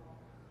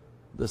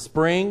 The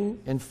spring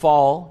and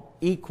fall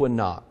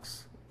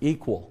equinox.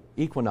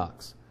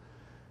 Equinox.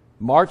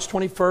 March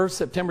 21st,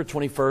 September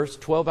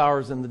 21st, 12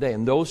 hours in the day,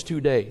 in those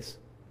 2 days.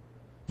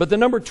 But the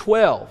number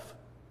 12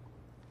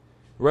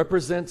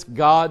 represents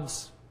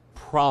God's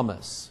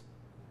promise.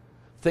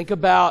 Think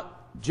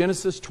about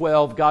Genesis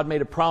 12. God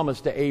made a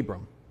promise to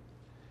Abram.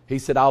 He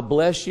said, I'll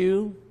bless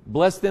you,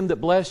 bless them that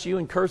bless you,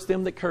 and curse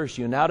them that curse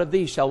you. And out of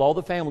these shall all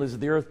the families of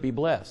the earth be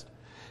blessed.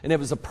 And it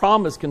was a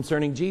promise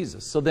concerning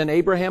Jesus. So then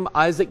Abraham,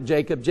 Isaac,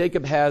 Jacob.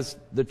 Jacob has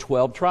the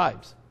 12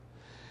 tribes.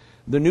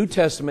 The New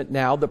Testament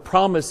now, the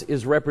promise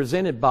is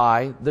represented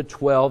by the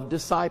 12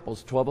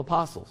 disciples, 12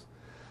 apostles.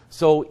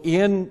 So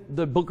in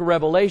the book of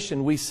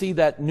Revelation, we see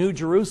that New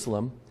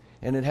Jerusalem,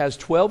 and it has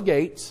 12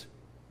 gates,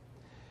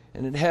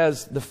 and it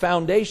has the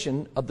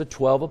foundation of the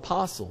 12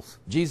 apostles,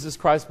 Jesus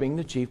Christ being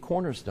the chief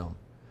cornerstone.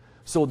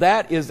 So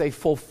that is a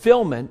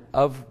fulfillment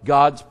of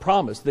God's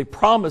promise. The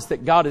promise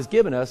that God has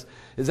given us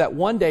is that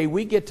one day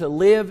we get to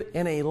live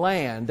in a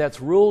land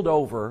that's ruled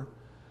over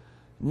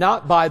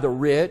not by the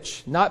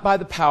rich, not by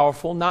the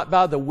powerful, not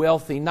by the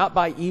wealthy, not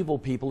by evil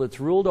people. It's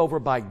ruled over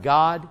by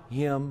God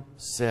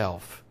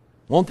Himself.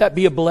 Won't that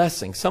be a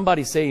blessing?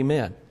 Somebody say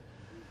amen.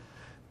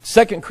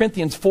 2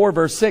 Corinthians 4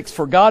 verse 6,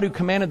 for God who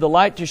commanded the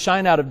light to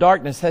shine out of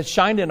darkness has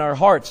shined in our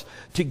hearts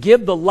to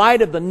give the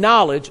light of the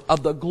knowledge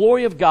of the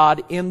glory of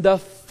God in the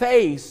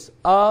face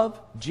of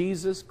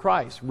Jesus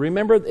Christ.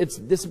 Remember,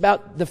 it's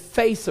about the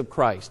face of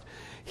Christ.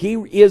 He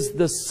is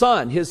the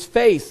Son. His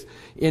face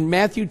in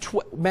Matthew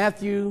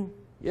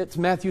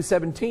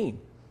 17.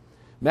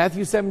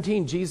 Matthew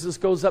 17, Jesus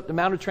goes up the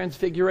Mount of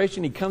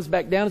Transfiguration. He comes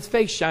back down, His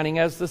face shining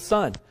as the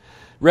sun.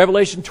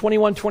 Revelation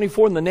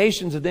 21:24, and the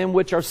nations of them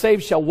which are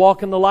saved shall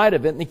walk in the light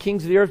of it, and the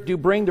kings of the earth do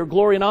bring their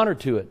glory and honor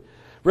to it.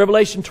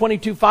 Revelation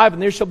 22:5, and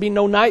there shall be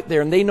no night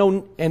there, and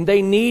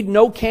they need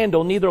no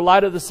candle, neither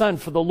light of the sun,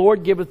 for the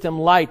Lord giveth them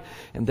light,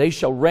 and they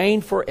shall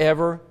reign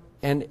forever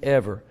and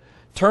ever.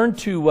 Turn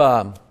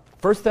to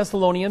 1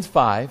 Thessalonians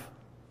 5,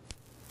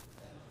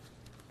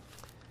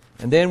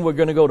 and then we're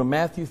going to go to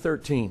Matthew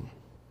 13.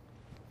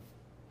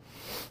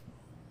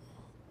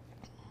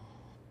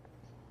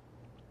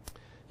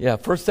 Yeah,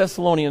 1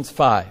 Thessalonians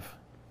 5.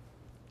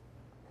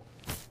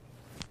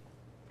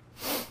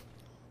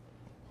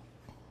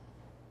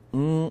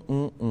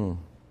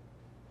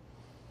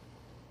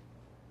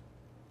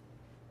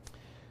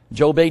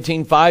 Job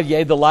 18:5,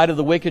 yea, the light of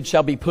the wicked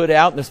shall be put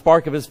out, and the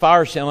spark of his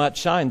fire shall not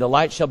shine. The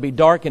light shall be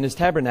dark in his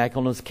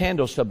tabernacle, and his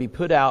candle shall be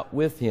put out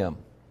with him.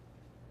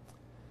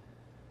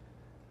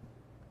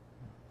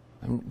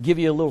 I'll give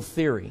you a little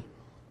theory.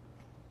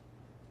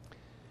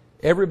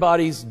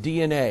 Everybody's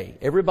DNA.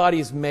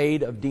 Everybody's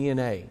made of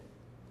DNA.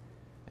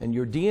 And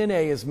your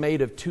DNA is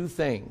made of 2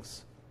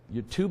 things.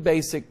 Your 2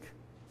 basic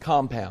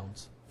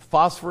compounds.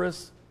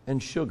 Phosphorus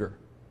and sugar.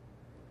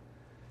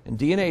 And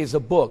DNA is a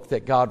book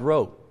that God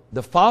wrote.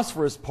 The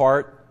phosphorus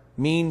part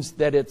means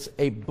that it's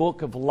a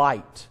book of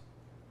light.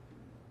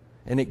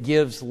 And it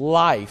gives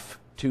life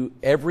to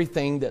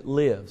everything that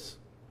lives.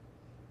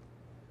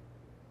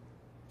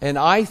 And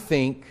I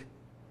think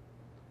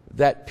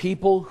that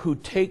people who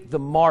take the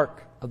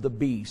mark of the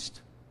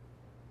beast,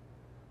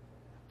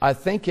 I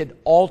think it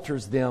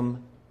alters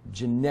them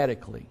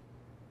genetically.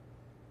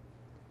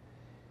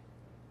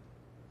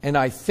 And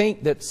I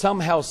think that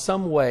somehow,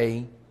 some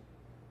way,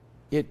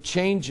 it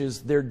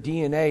changes their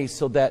DNA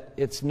so that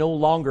it's no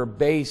longer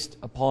based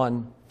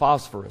upon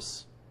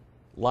phosphorus,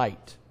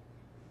 light,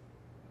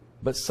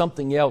 but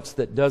something else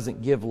that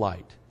doesn't give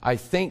light. I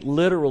think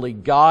literally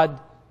God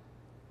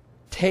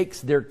takes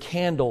their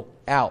candle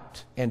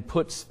out and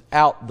puts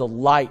out the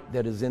light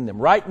that is in them.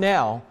 Right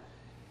now,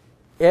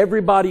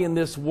 everybody in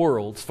this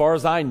world, as far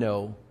as I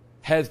know,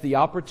 has the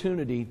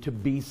opportunity to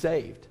be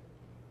saved.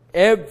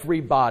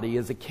 Everybody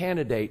is a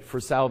candidate for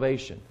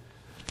salvation.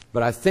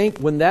 But I think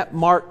when that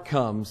mark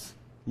comes,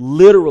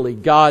 literally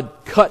God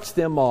cuts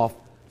them off,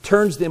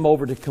 turns them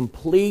over to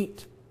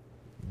complete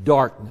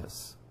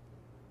darkness.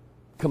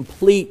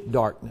 Complete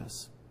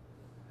darkness.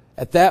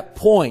 At that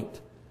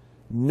point,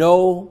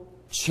 no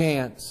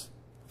chance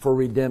for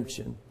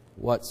redemption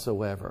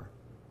whatsoever.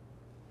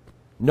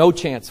 No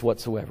chance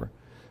whatsoever.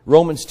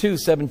 Romans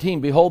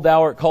 2:17, behold,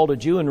 thou art called a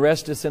Jew, and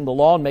restest in the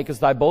law, and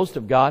makest thy boast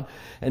of God,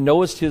 and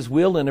knowest His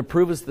will, and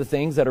approvest the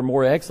things that are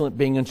more excellent,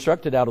 being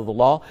instructed out of the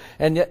law,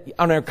 and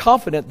are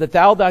confident that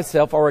thou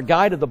thyself art a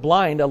guide of the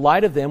blind, a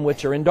light of them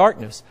which are in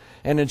darkness,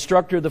 an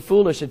instructor of the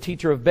foolish, a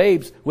teacher of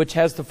babes, which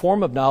has the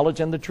form of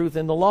knowledge and the truth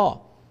in the law.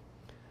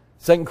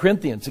 2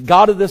 Corinthians, the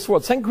God of this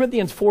world. 2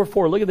 Corinthians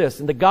 4:4, look at this.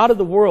 And the God of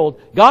the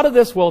world, God of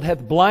this world,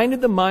 hath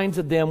blinded the minds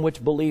of them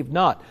which believe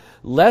not,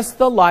 lest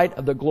the light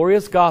of the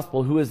glorious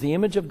gospel, who is the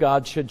image of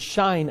God, should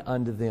shine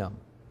unto them.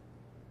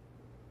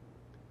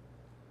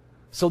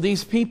 So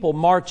these people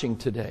marching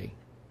today,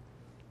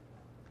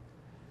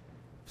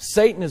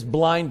 Satan has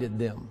blinded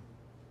them.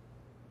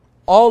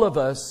 All of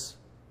us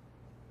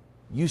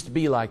used to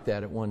be like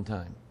that at one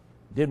time.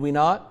 Did we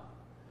not?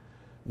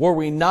 Were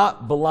we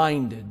not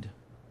blinded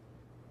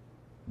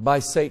by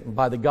Satan,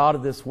 by the God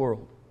of this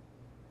world?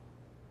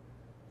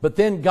 But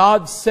then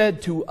God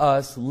said to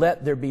us,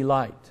 let there be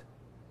light.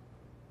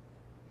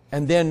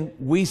 And then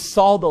we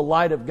saw the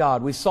light of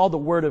God. We saw the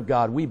Word of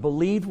God. We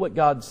believed what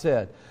God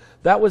said.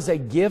 That was a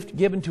gift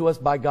given to us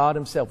by God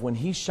Himself when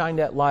He shined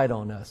that light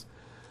on us.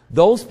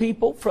 Those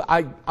people,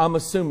 I'm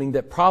assuming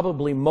that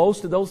probably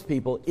most of those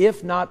people,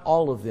 if not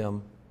all of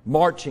them,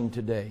 marching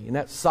today in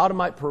that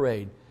sodomite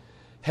parade,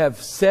 have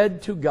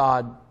said to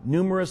God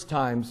numerous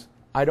times,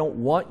 I don't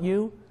want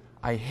you.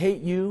 I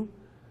hate you.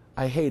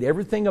 I hate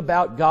everything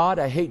about God.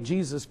 I hate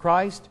Jesus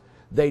Christ.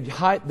 They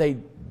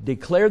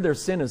declare their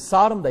sin as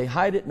Sodom. They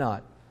hide it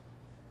not.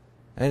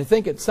 And I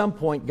think at some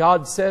point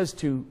God says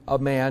to a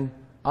man,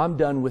 I'm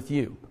done with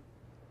you.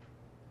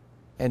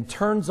 And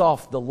turns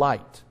off the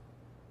light.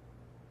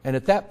 And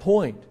at that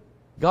point,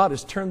 God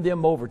has turned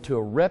them over to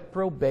a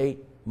reprobate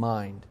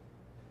mind.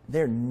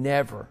 They are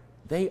never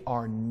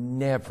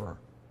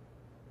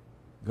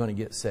going to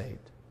get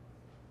saved.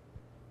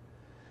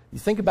 You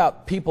think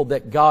about people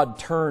that God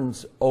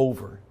turns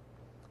over.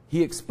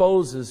 He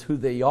exposes who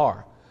they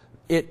are.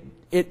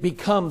 It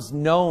becomes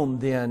known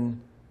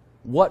then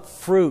what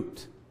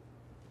fruit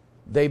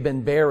they've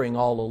been bearing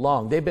all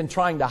along. They've been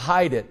trying to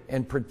hide it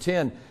and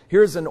pretend.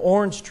 Here's an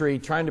orange tree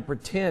trying to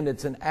pretend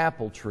it's an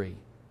apple tree.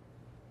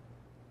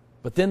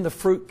 But then the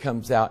fruit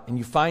comes out and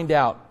you find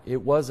out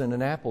it wasn't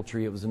an apple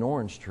tree, it was an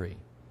orange tree.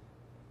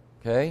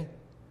 Okay?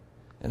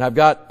 And I've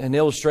got an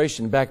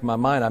illustration in the back of my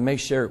mind. I may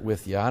share it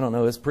with you. I don't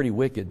know, it's pretty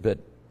wicked, but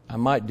I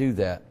might do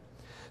that.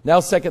 Now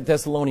 2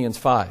 Thessalonians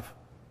 5.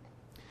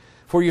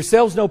 For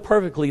yourselves know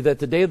perfectly that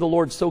the day of the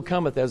Lord so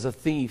cometh as a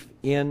thief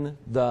in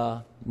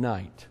the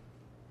night.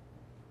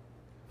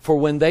 For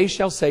when they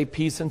shall say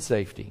peace and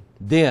safety,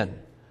 then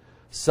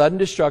sudden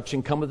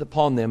destruction cometh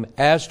upon them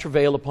as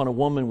travail upon a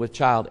woman with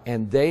child,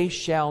 and they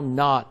shall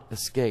not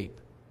escape.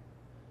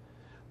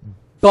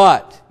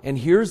 But, and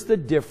here's the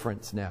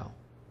difference now,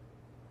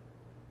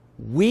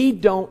 we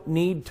don't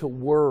need to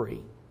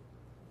worry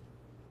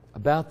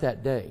about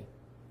that day.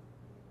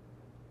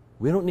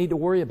 We don't need to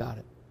worry about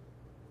it.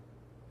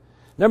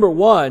 Number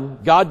one,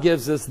 God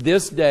gives us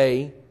this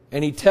day,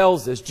 and He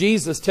tells us,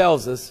 Jesus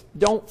tells us,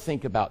 don't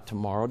think about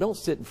tomorrow. Don't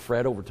sit and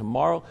fret over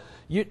tomorrow.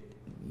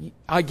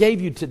 I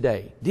gave you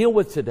today. Deal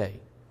with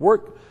today.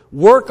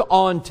 Work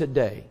on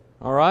today.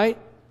 All right?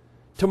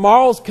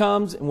 Tomorrow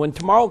comes, and when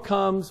tomorrow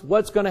comes,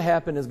 what's going to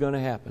happen is going to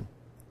happen.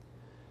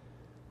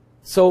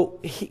 So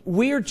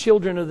we are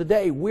children of the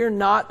day. We're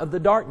not of the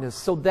darkness.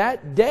 So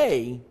that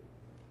day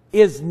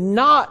is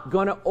not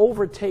going to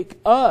overtake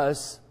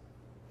us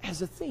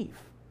as a thief.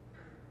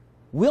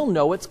 We'll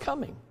know it's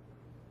coming.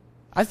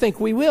 I think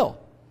we will.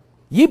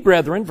 Ye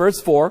brethren, verse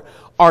 4,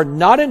 are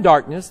not in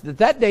darkness,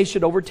 that day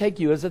should overtake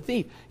you as a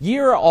thief. Ye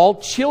are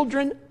all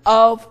children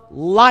of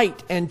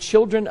light and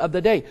children of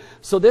the day.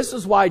 So this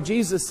is why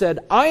Jesus said,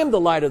 I am the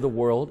light of the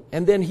world.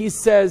 And then He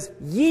says,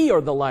 ye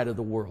are the light of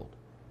the world.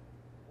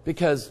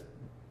 Because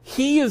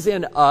He is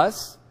in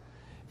us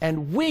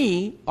and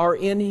we are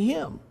in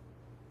Him.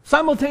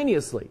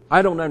 Simultaneously.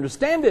 I don't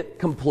understand it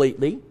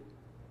completely,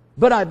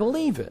 but I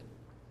believe it.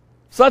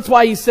 So that's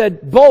why He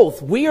said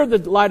both. We are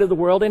the light of the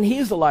world and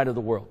He's the light of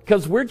the world.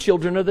 Because we're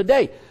children of the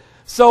day.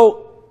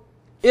 So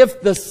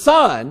if the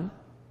Son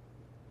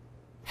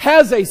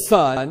has a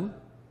son,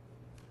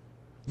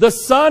 the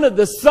son of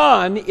the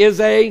Son is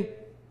a...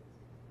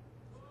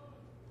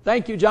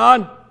 Thank you,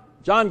 John.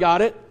 John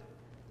got it.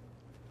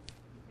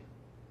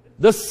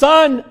 The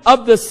Son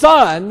of the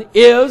Son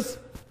is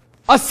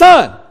a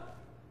son.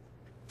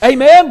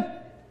 Amen?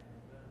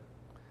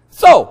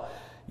 So,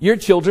 you're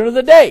children of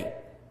the day.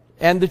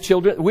 And the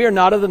children, we are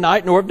not of the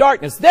night nor of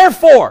darkness.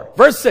 Therefore,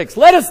 verse 6,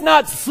 let us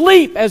not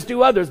sleep as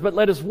do others, but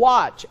let us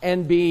watch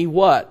and be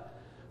what?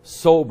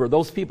 Sober.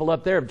 Those people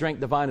up there have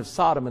drank the wine of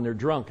Sodom and they're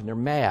drunk and they're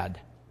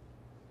mad.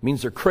 It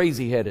means they're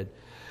crazy-headed.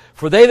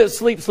 For they that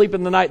sleep, sleep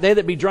in the night. They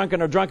that be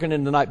drunken are drunken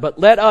in the night. But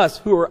let us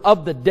who are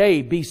of the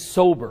day be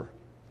sober.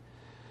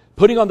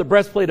 Putting on the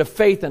breastplate of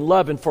faith and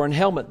love, and for an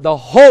helmet, the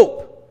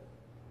hope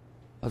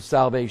of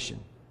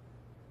salvation.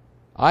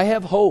 I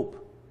have hope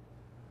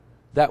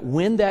that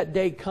when that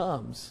day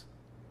comes,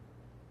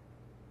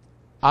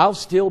 I'll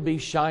still be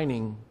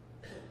shining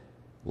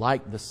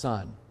like the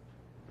sun.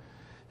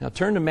 Now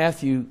turn to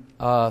Matthew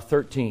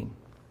 13.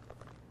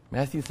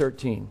 Matthew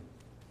 13.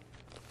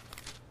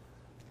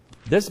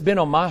 This has been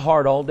on my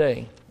heart all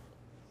day.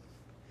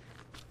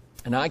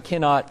 And I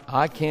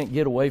can't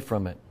get away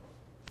from it.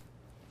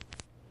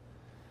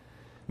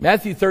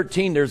 Matthew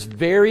 13, there's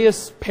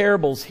various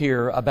parables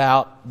here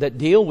about that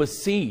deal with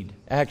seed,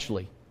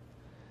 actually.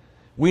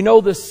 We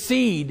know the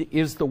seed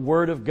is the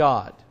Word of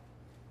God.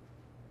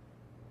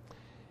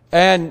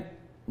 And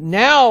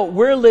now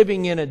we're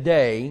living in a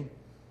day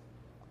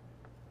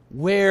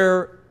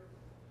where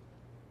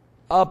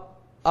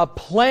a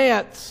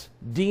plant's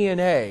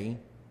DNA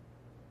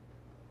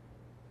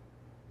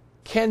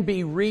can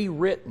be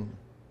rewritten.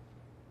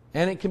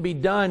 And it can be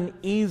done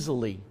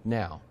easily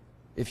now.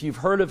 If you've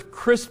heard of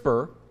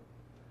CRISPR,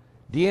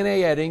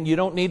 DNA editing, you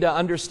don't need to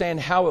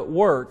understand how it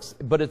works,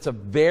 but it's a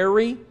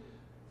very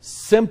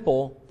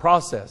simple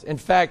process. In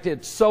fact,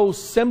 it's so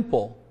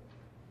simple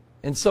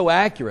and so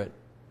accurate.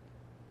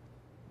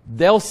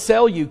 They'll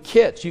sell you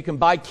kits. You can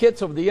buy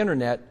kits over the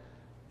internet.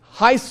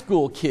 High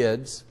school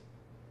kids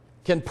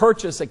can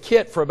purchase a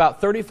kit for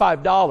about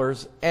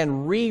 $35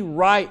 and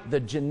rewrite the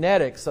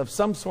genetics of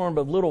some sort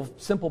of little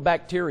simple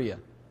bacteria.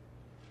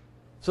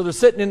 So they're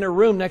sitting in their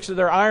room next to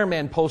their Iron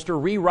Man poster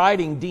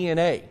rewriting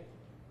DNA,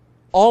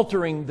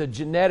 altering the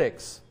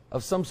genetics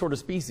of some sort of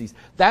species.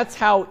 That's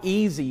how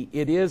easy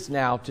it is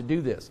now to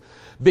do this.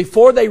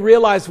 Before they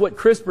realized what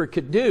CRISPR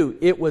could do,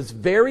 it was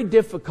very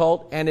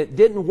difficult and it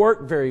didn't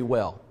work very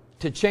well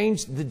to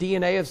change the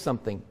DNA of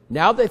something.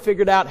 Now they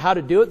figured out how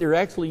to do it. They're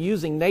actually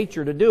using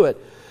nature to do it.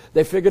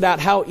 They figured out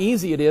how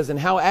easy it is and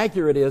how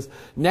accurate it is.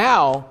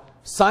 Now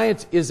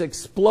science is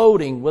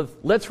exploding with,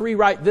 let's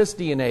rewrite this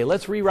DNA,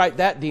 let's rewrite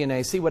that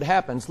DNA, see what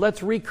happens.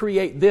 Let's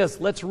recreate this,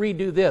 let's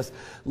redo this.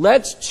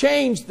 Let's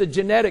change the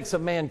genetics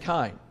of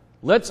mankind.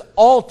 Let's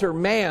alter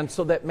man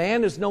so that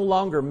man is no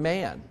longer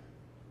man.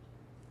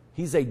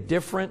 He's a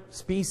different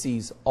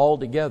species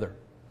altogether.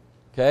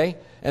 Okay?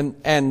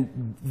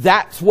 And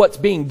that's what's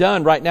being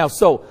done right now.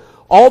 So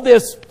all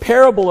this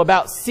parable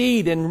about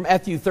seed in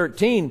Matthew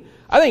 13,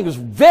 I think is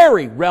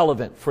very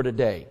relevant for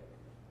today.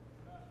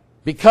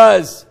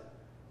 Because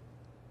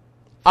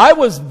I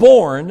was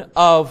born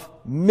of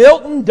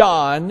Milton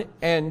Don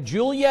and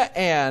Julia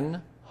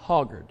Ann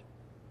Hoggard.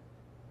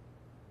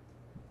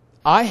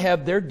 I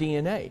have their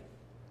DNA.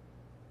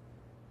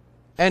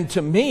 And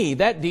to me,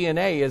 that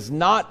DNA is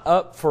not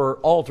up for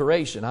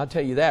alteration. I'll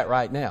tell you that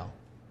right now.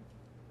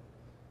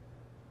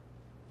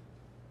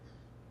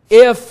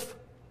 If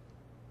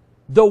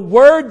the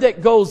word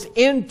that goes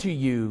into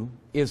you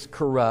is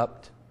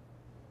corrupt,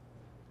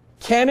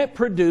 can it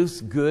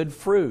produce good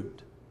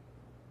fruit?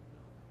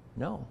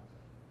 No.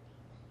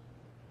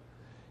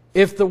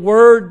 If the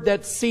word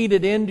that's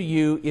seeded into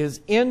you is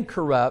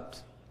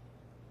incorrupt,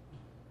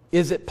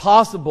 is it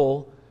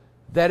possible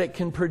that it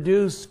can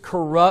produce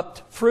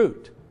corrupt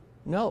fruit?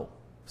 No.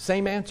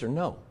 Same answer,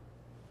 no.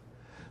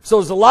 So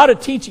there's a lot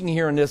of teaching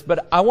here in this,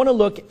 but I want to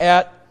look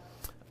at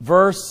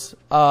verse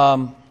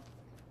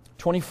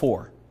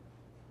 24.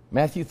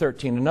 Matthew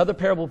 13. Another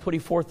parable put he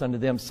forth unto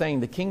them, saying,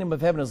 the kingdom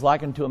of heaven is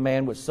likened to a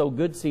man which sowed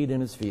good seed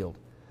in his field.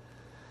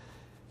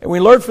 And we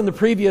learned from the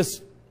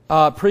previous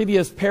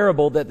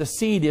parable that the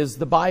seed is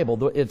the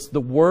Bible. It's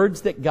the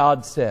words that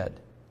God said.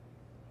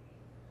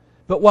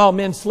 But while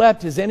men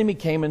slept, his enemy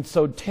came and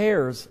sowed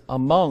tares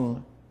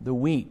among the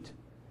wheat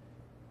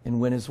and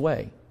went his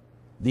way.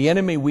 The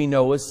enemy we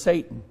know is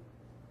Satan.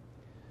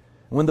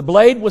 When the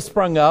blade was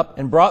sprung up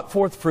and brought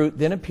forth fruit,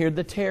 then appeared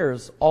the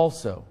tares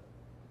also.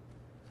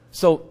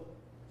 So,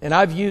 and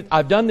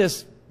I've done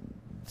this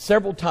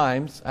several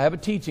times. I have a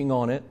teaching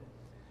on it.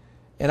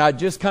 And I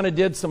just kind of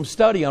did some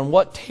study on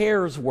what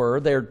tares were.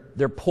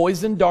 They're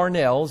poison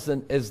darnels,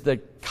 and is the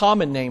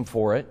common name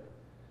for it.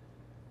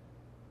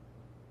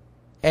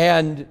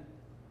 And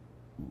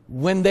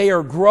when they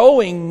are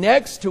growing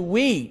next to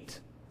wheat,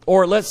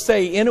 or let's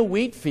say in a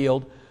wheat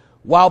field,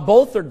 while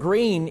both are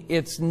green,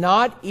 it's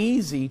not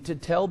easy to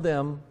tell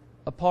them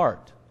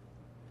apart.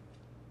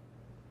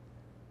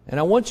 And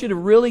I want you to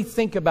really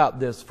think about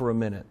this for a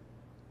minute.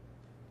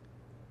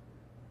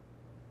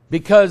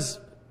 Because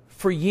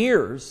for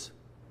years,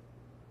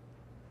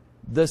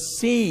 the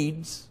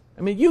seeds,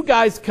 I mean, you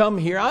guys come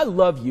here. I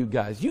love you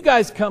guys. You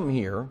guys come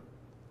here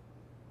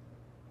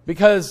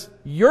because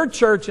your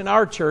church and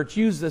our church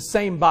use the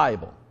same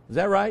Bible. Is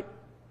that right?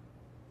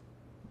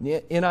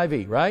 The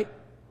NIV, right?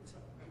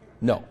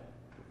 No.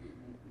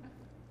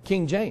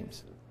 King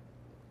James.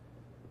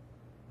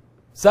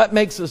 So that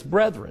makes us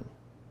brethren.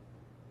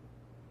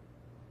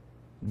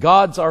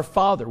 God's our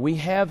Father. We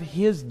have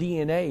His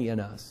DNA in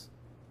us.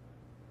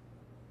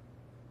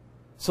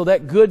 So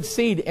that good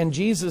seed, and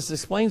Jesus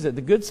explains it,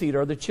 the good seed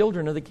are the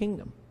children of the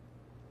kingdom.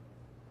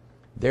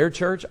 Their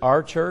church,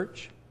 our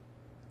church,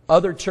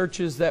 other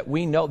churches that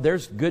we know,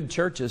 there's good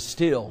churches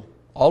still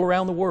all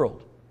around the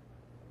world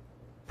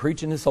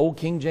preaching this old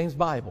King James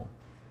Bible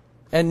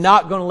and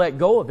not going to let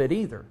go of it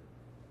either.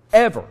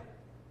 Ever.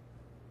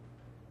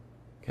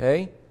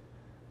 Okay?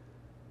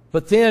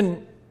 But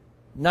then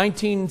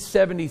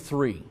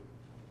 1973.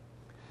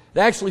 It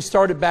actually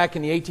started back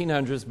in the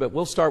 1800s, but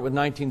we'll start with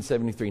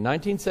 1973.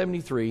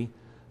 1973,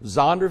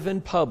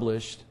 Zondervan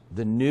published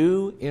the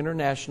New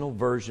International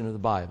Version of the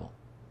Bible.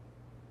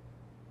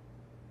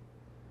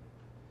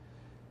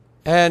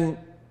 And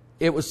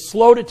it was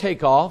slow to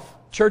take off.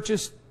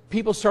 Churches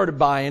people started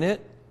buying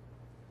it,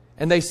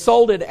 and they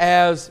sold it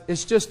as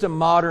it's just a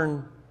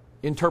modern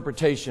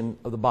interpretation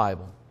of the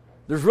Bible.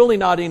 There's really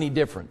not any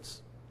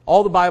difference.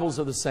 All the Bibles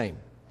are the same.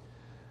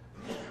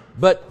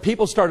 But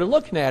people started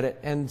looking at it,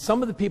 and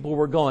some of the people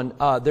were going,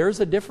 there's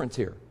a difference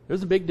here.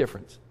 There's a big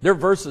difference. There are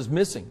verses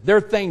missing. There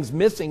are things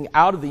missing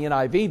out of the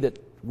NIV that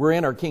were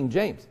in our King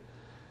James.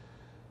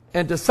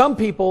 And to some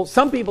people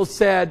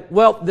said,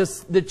 well,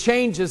 the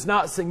change is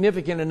not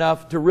significant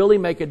enough to really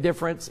make a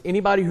difference.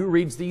 Anybody who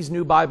reads these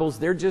new Bibles,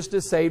 they're just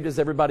as saved as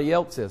everybody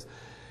else is.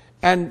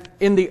 And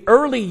in the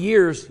early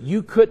years,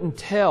 you couldn't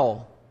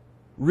tell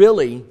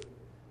really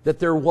that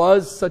there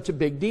was such a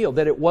big deal,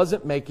 that it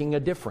wasn't making a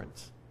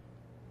difference.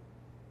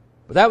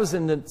 But that was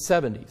in the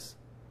 70s,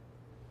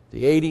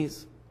 the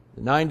 80s,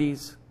 the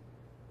 90s,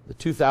 the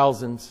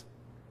 2000s.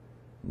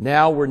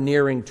 Now we're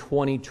nearing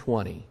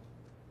 2020.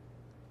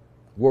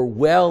 We're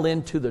well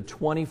into the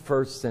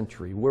 21st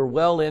century. We're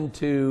well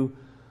into,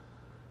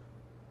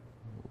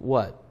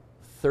 what,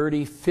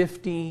 30,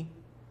 50?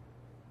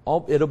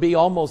 It'll be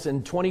almost,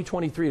 in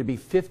 2023, it'll be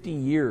 50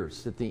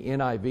 years that the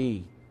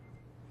NIV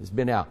has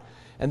been out.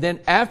 And then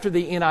after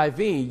the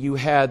NIV, you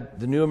had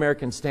the New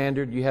American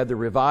Standard, you had the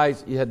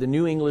Revised, you had the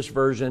New English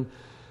Version,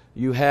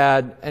 you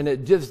had, and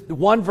it just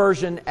one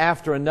version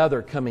after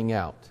another coming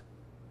out.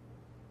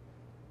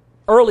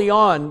 Early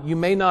on, you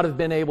may not have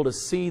been able to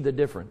see the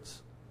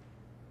difference.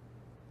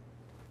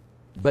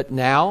 But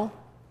now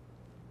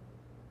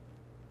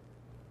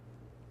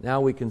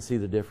we can see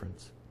the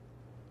difference.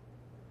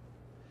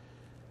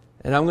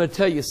 And I'm going to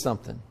tell you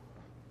something.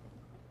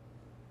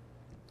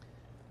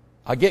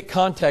 I get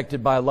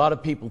contacted by a lot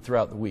of people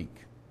throughout the week.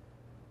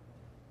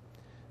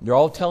 They're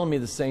all telling me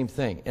the same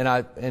thing.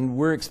 And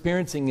we're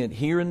experiencing it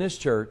here in this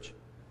church,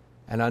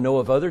 and I know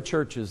of other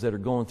churches that are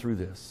going through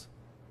this.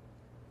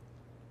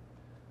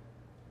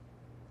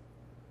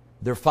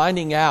 They're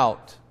finding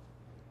out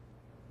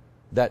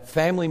that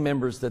family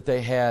members that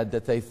they had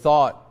that they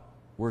thought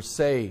were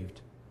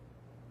saved,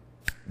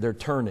 they're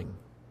turning.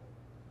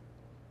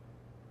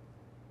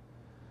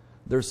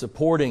 They're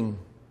supporting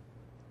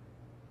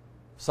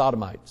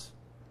sodomites.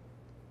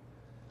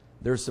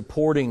 They're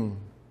supporting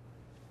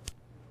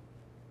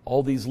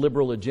all these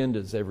liberal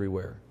agendas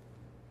everywhere.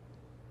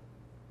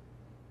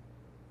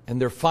 And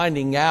they're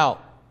finding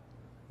out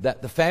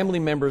that the family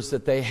members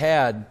that they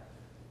had,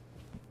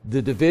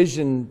 the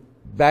division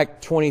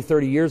back 20,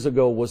 30 years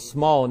ago was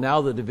small.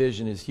 Now the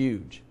division is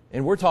huge.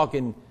 And we're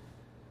talking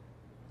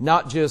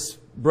not just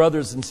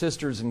brothers and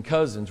sisters and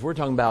cousins. We're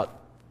talking about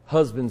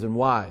husbands and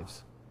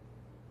wives.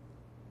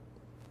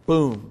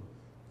 Boom.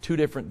 Two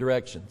different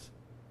directions.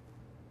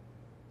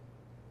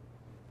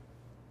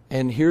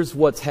 And here's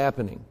what's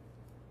happening.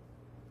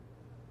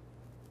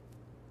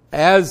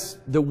 As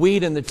the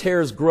wheat and the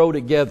tares grow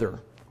together,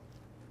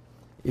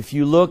 if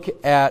you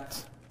look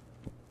at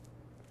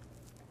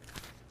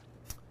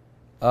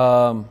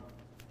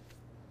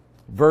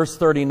verse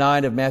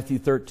 39 of Matthew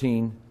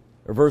 13,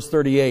 or verse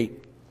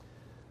 38.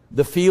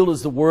 The field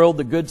is the world,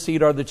 the good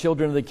seed are the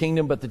children of the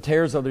kingdom, but the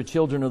tares are the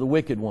children of the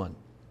wicked one.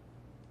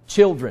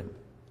 Children,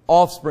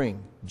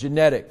 offspring,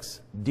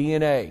 genetics,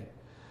 DNA.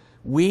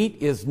 Wheat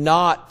is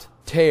not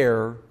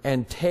tare,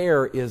 and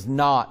tare is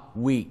not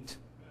wheat.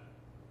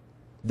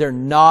 They're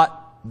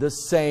not the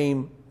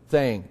same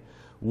thing.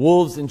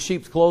 Wolves in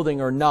sheep's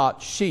clothing are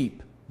not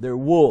sheep. They're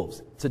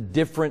wolves. It's a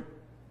different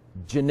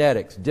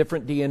genetics,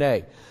 different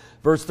DNA.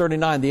 Verse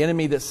 39, the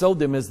enemy that sowed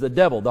them is the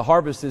devil. The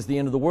harvest is the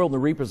end of the world, and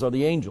the reapers are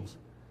the angels.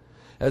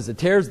 As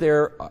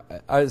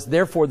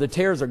therefore the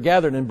tares are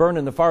gathered and burned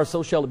in the fire,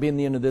 so shall it be in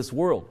the end of this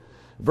world.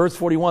 Verse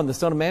 41, the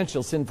Son of Man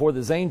shall send forth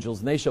his angels,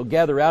 and they shall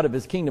gather out of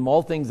his kingdom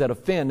all things that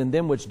offend, and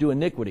them which do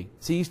iniquity.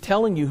 See, he's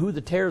telling you who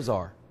the tares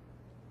are.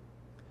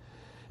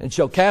 And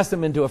shall cast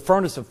them into a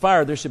furnace of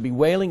fire. There shall be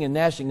wailing and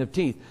gnashing of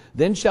teeth.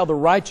 Then shall the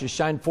righteous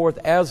shine forth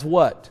as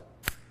what?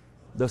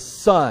 The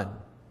sun.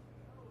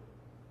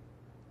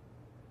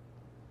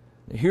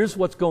 Now, here's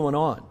what's going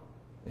on.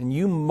 And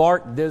you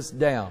mark this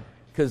down,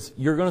 because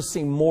you're going to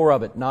see more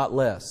of it, not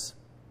less.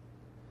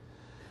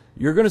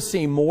 You're going to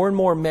see more and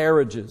more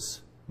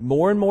marriages,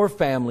 more and more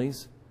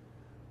families,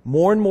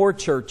 more and more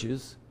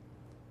churches,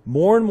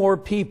 more and more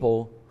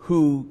people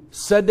who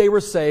said they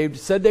were saved,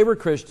 said they were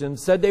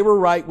Christians, said they were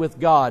right with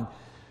God.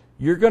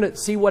 You're going to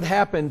see what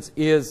happens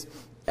is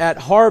at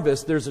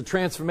harvest, there's a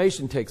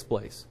transformation takes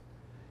place.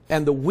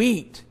 And the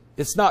wheat,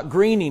 it's not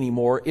green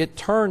anymore. It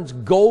turns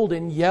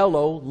golden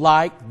yellow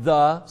like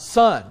the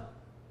sun.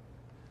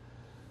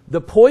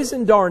 The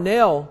poison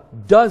darnel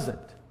doesn't.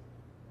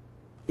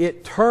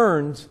 It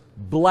turns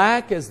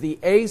black as the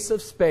ace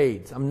of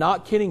spades. I'm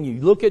not kidding you.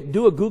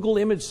 Do a Google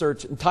image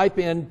search and type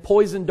in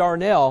poison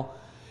darnel,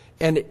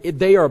 and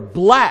they are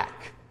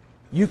black.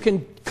 You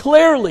can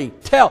clearly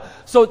tell.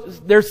 So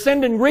they're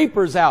sending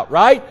reapers out,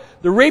 right?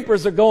 The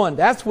reapers are going,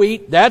 that's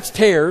wheat, that's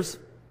tares.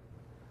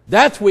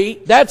 That's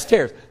wheat, that's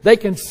tares. They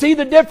can see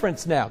the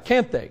difference now,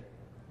 can't they?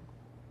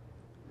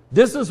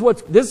 This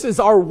is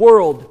our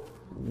world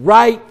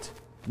right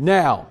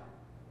now.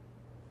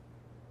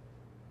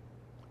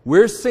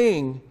 We're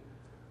seeing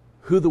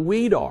who the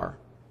wheat are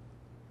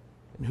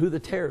and who the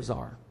tares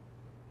are.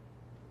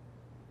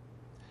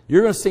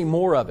 You're going to see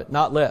more of it,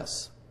 not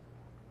less.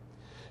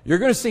 You're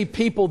going to see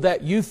people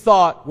that you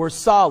thought were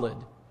solid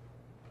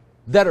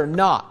that are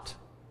not.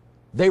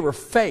 They were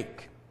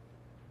fake.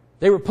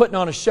 They were putting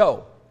on a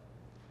show.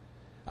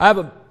 I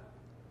have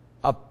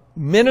a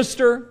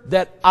minister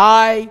that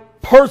I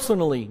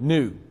personally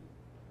knew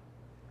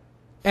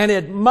and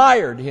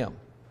admired him.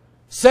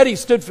 Said he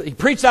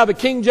preached out of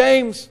King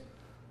James,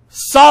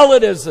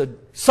 solid as a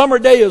summer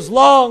day is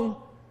long,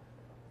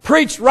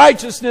 preached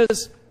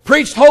righteousness,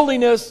 preached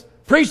holiness,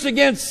 preached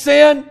against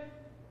sin.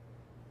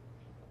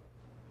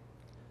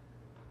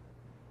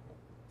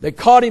 They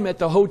caught him at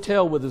the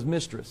hotel with his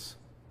mistress.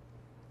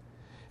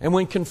 And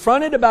when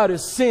confronted about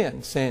his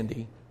sin,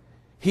 Sandy,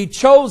 he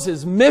chose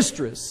his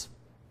mistress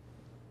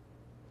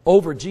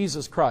over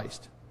Jesus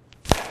Christ.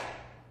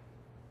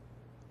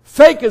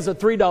 Fake as a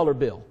 $3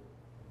 bill.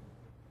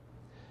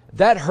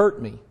 That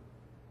hurt me.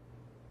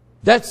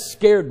 That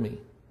scared me.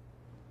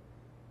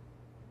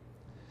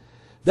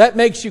 That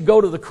makes you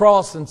go to the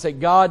cross and say,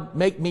 God,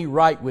 make me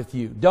right with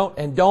you. Don't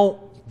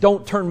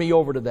turn me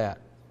over to that.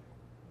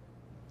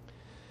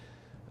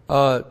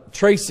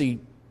 Tracy,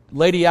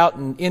 lady out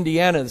in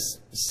Indiana,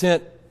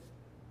 sent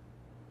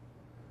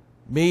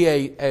me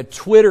a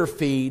Twitter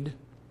feed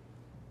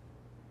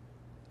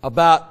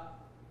about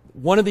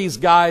one of these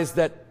guys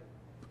that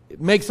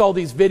makes all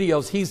these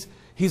videos.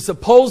 He's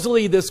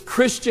supposedly this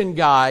Christian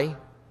guy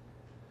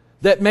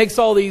that makes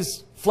all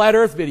these flat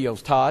earth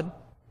videos, Todd.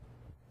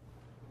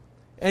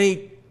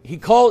 And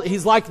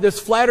he's like this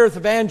flat earth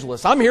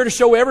evangelist. I'm here to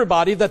show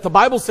everybody that the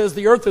Bible says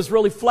the earth is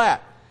really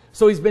flat.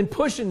 So he's been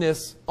pushing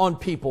this on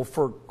people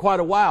for quite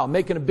a while,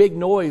 making a big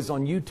noise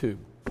on YouTube.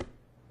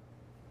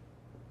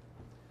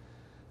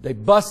 They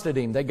busted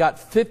him. They got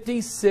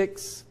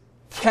 56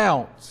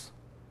 counts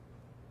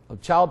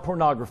of child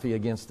pornography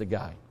against the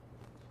guy.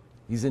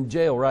 He's in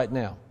jail right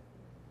now,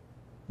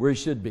 where he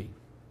should be.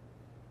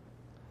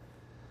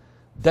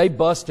 They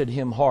busted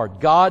him hard.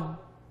 God,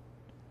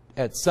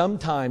 at some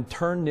time,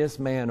 turned this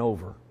man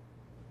over.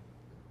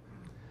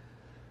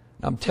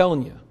 I'm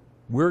telling you,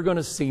 we're going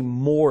to see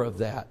more of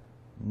that,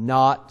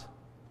 not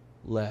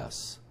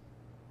less.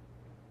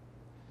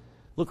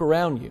 Look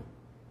around you.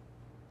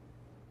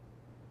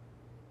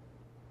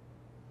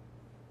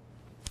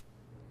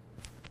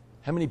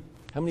 How many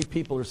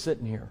people are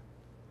sitting here?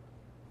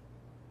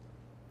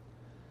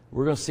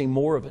 We're going to see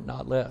more of it,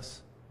 not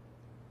less.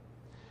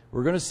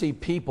 We're going to see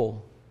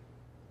people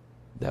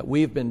that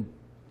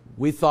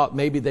we thought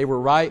maybe they were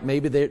right,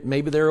 maybe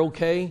they're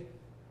okay.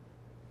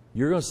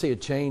 You're going to see a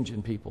change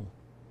in people.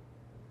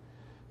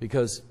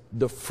 Because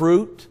the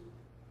fruit,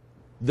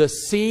 the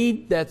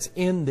seed that's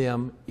in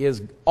them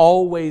is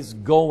always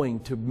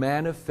going to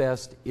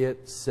manifest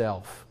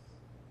itself.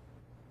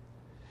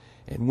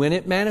 And when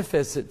it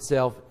manifests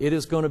itself, it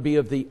is going to be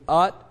of the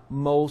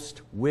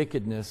utmost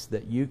wickedness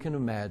that you can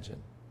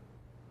imagine.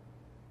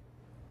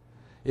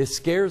 It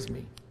scares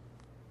me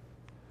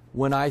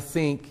when I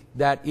think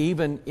that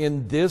even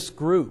in this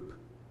group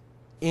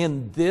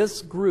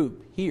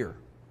here,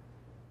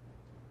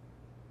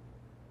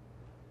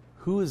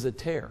 who is a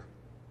tare?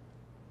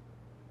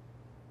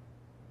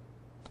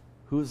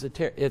 Who is a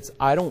tare?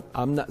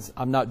 I'm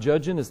not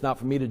judging. It's not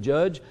for me to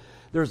judge.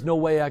 There's no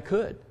way I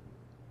could.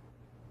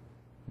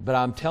 But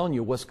I'm telling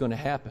you what's going to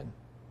happen.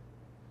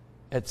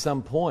 At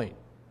some point,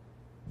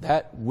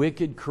 that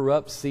wicked,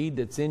 corrupt seed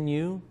that's in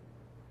you,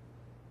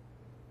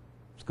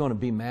 it's going to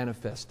be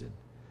manifested.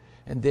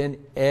 And then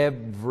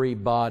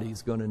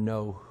everybody's going to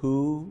know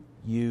who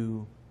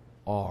you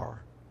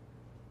are.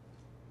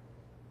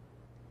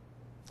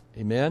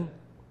 Amen?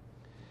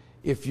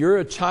 If you're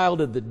a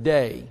child of the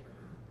day,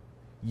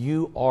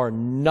 you are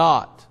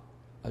not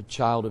a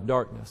child of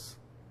darkness.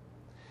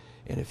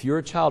 And if you're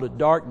a child of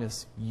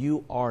darkness,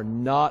 you are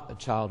not a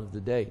child of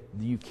the day.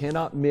 You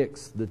cannot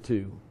mix the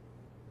two.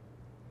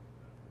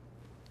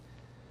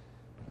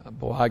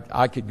 Boy,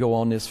 I could go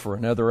on this for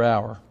another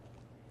hour.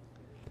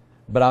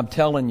 But I'm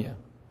telling you,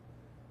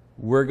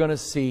 we're going to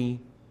see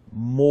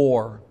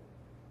more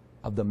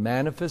of the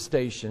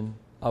manifestation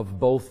of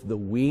both the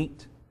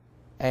wheat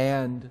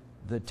and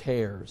the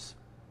tares.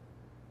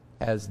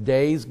 As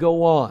days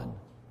go on,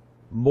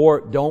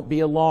 don't be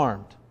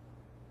alarmed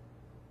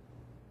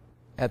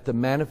at the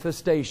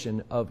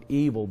manifestation of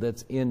evil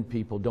that's in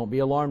people. Don't be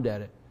alarmed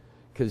at it,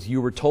 because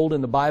you were told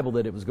in the Bible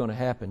that it was going to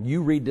happen.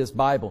 You read this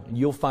Bible and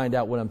you'll find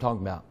out what I'm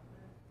talking about.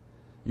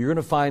 You're going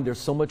to find there's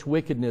so much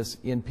wickedness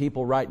in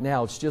people right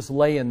now. It's just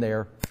laying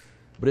there,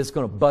 but it's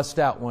going to bust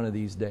out one of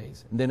these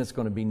days, and then it's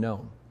going to be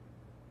known.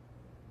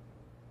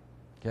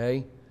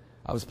 Okay?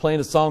 I was playing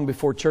a song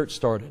before church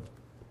started.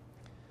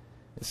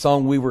 A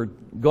song we were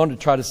going to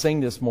try to sing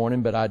this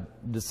morning, but I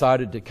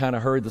decided to kind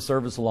of hurry the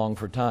service along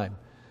for time.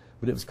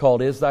 But it was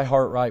called, Is Thy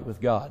Heart Right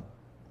with God?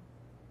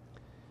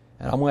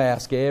 And I'm going to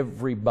ask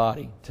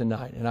everybody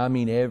tonight, and I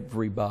mean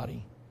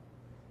everybody.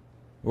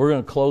 We're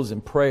going to close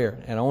in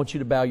prayer, and I want you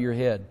to bow your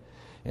head,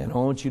 and I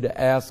want you to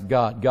ask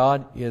God,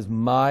 God, is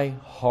my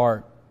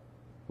heart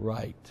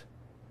right?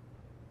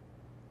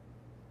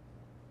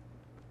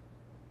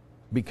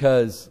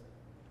 Because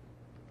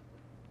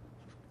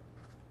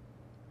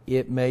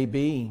it may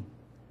be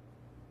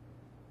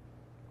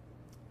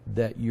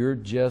that you're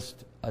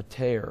just a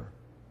tare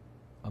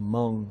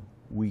among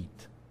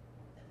wheat.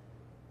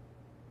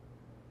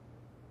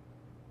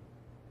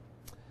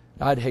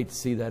 I'd hate to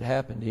see that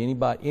happen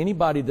to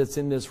anybody that's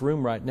in this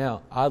room right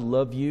now. I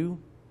love you.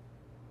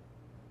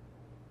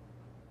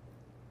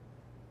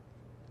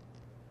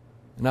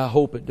 And I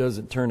hope it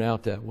doesn't turn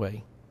out that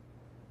way.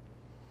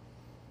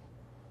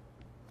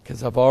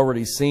 Because I've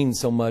already seen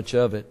so much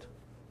of it.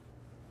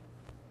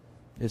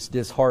 It's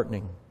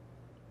disheartening.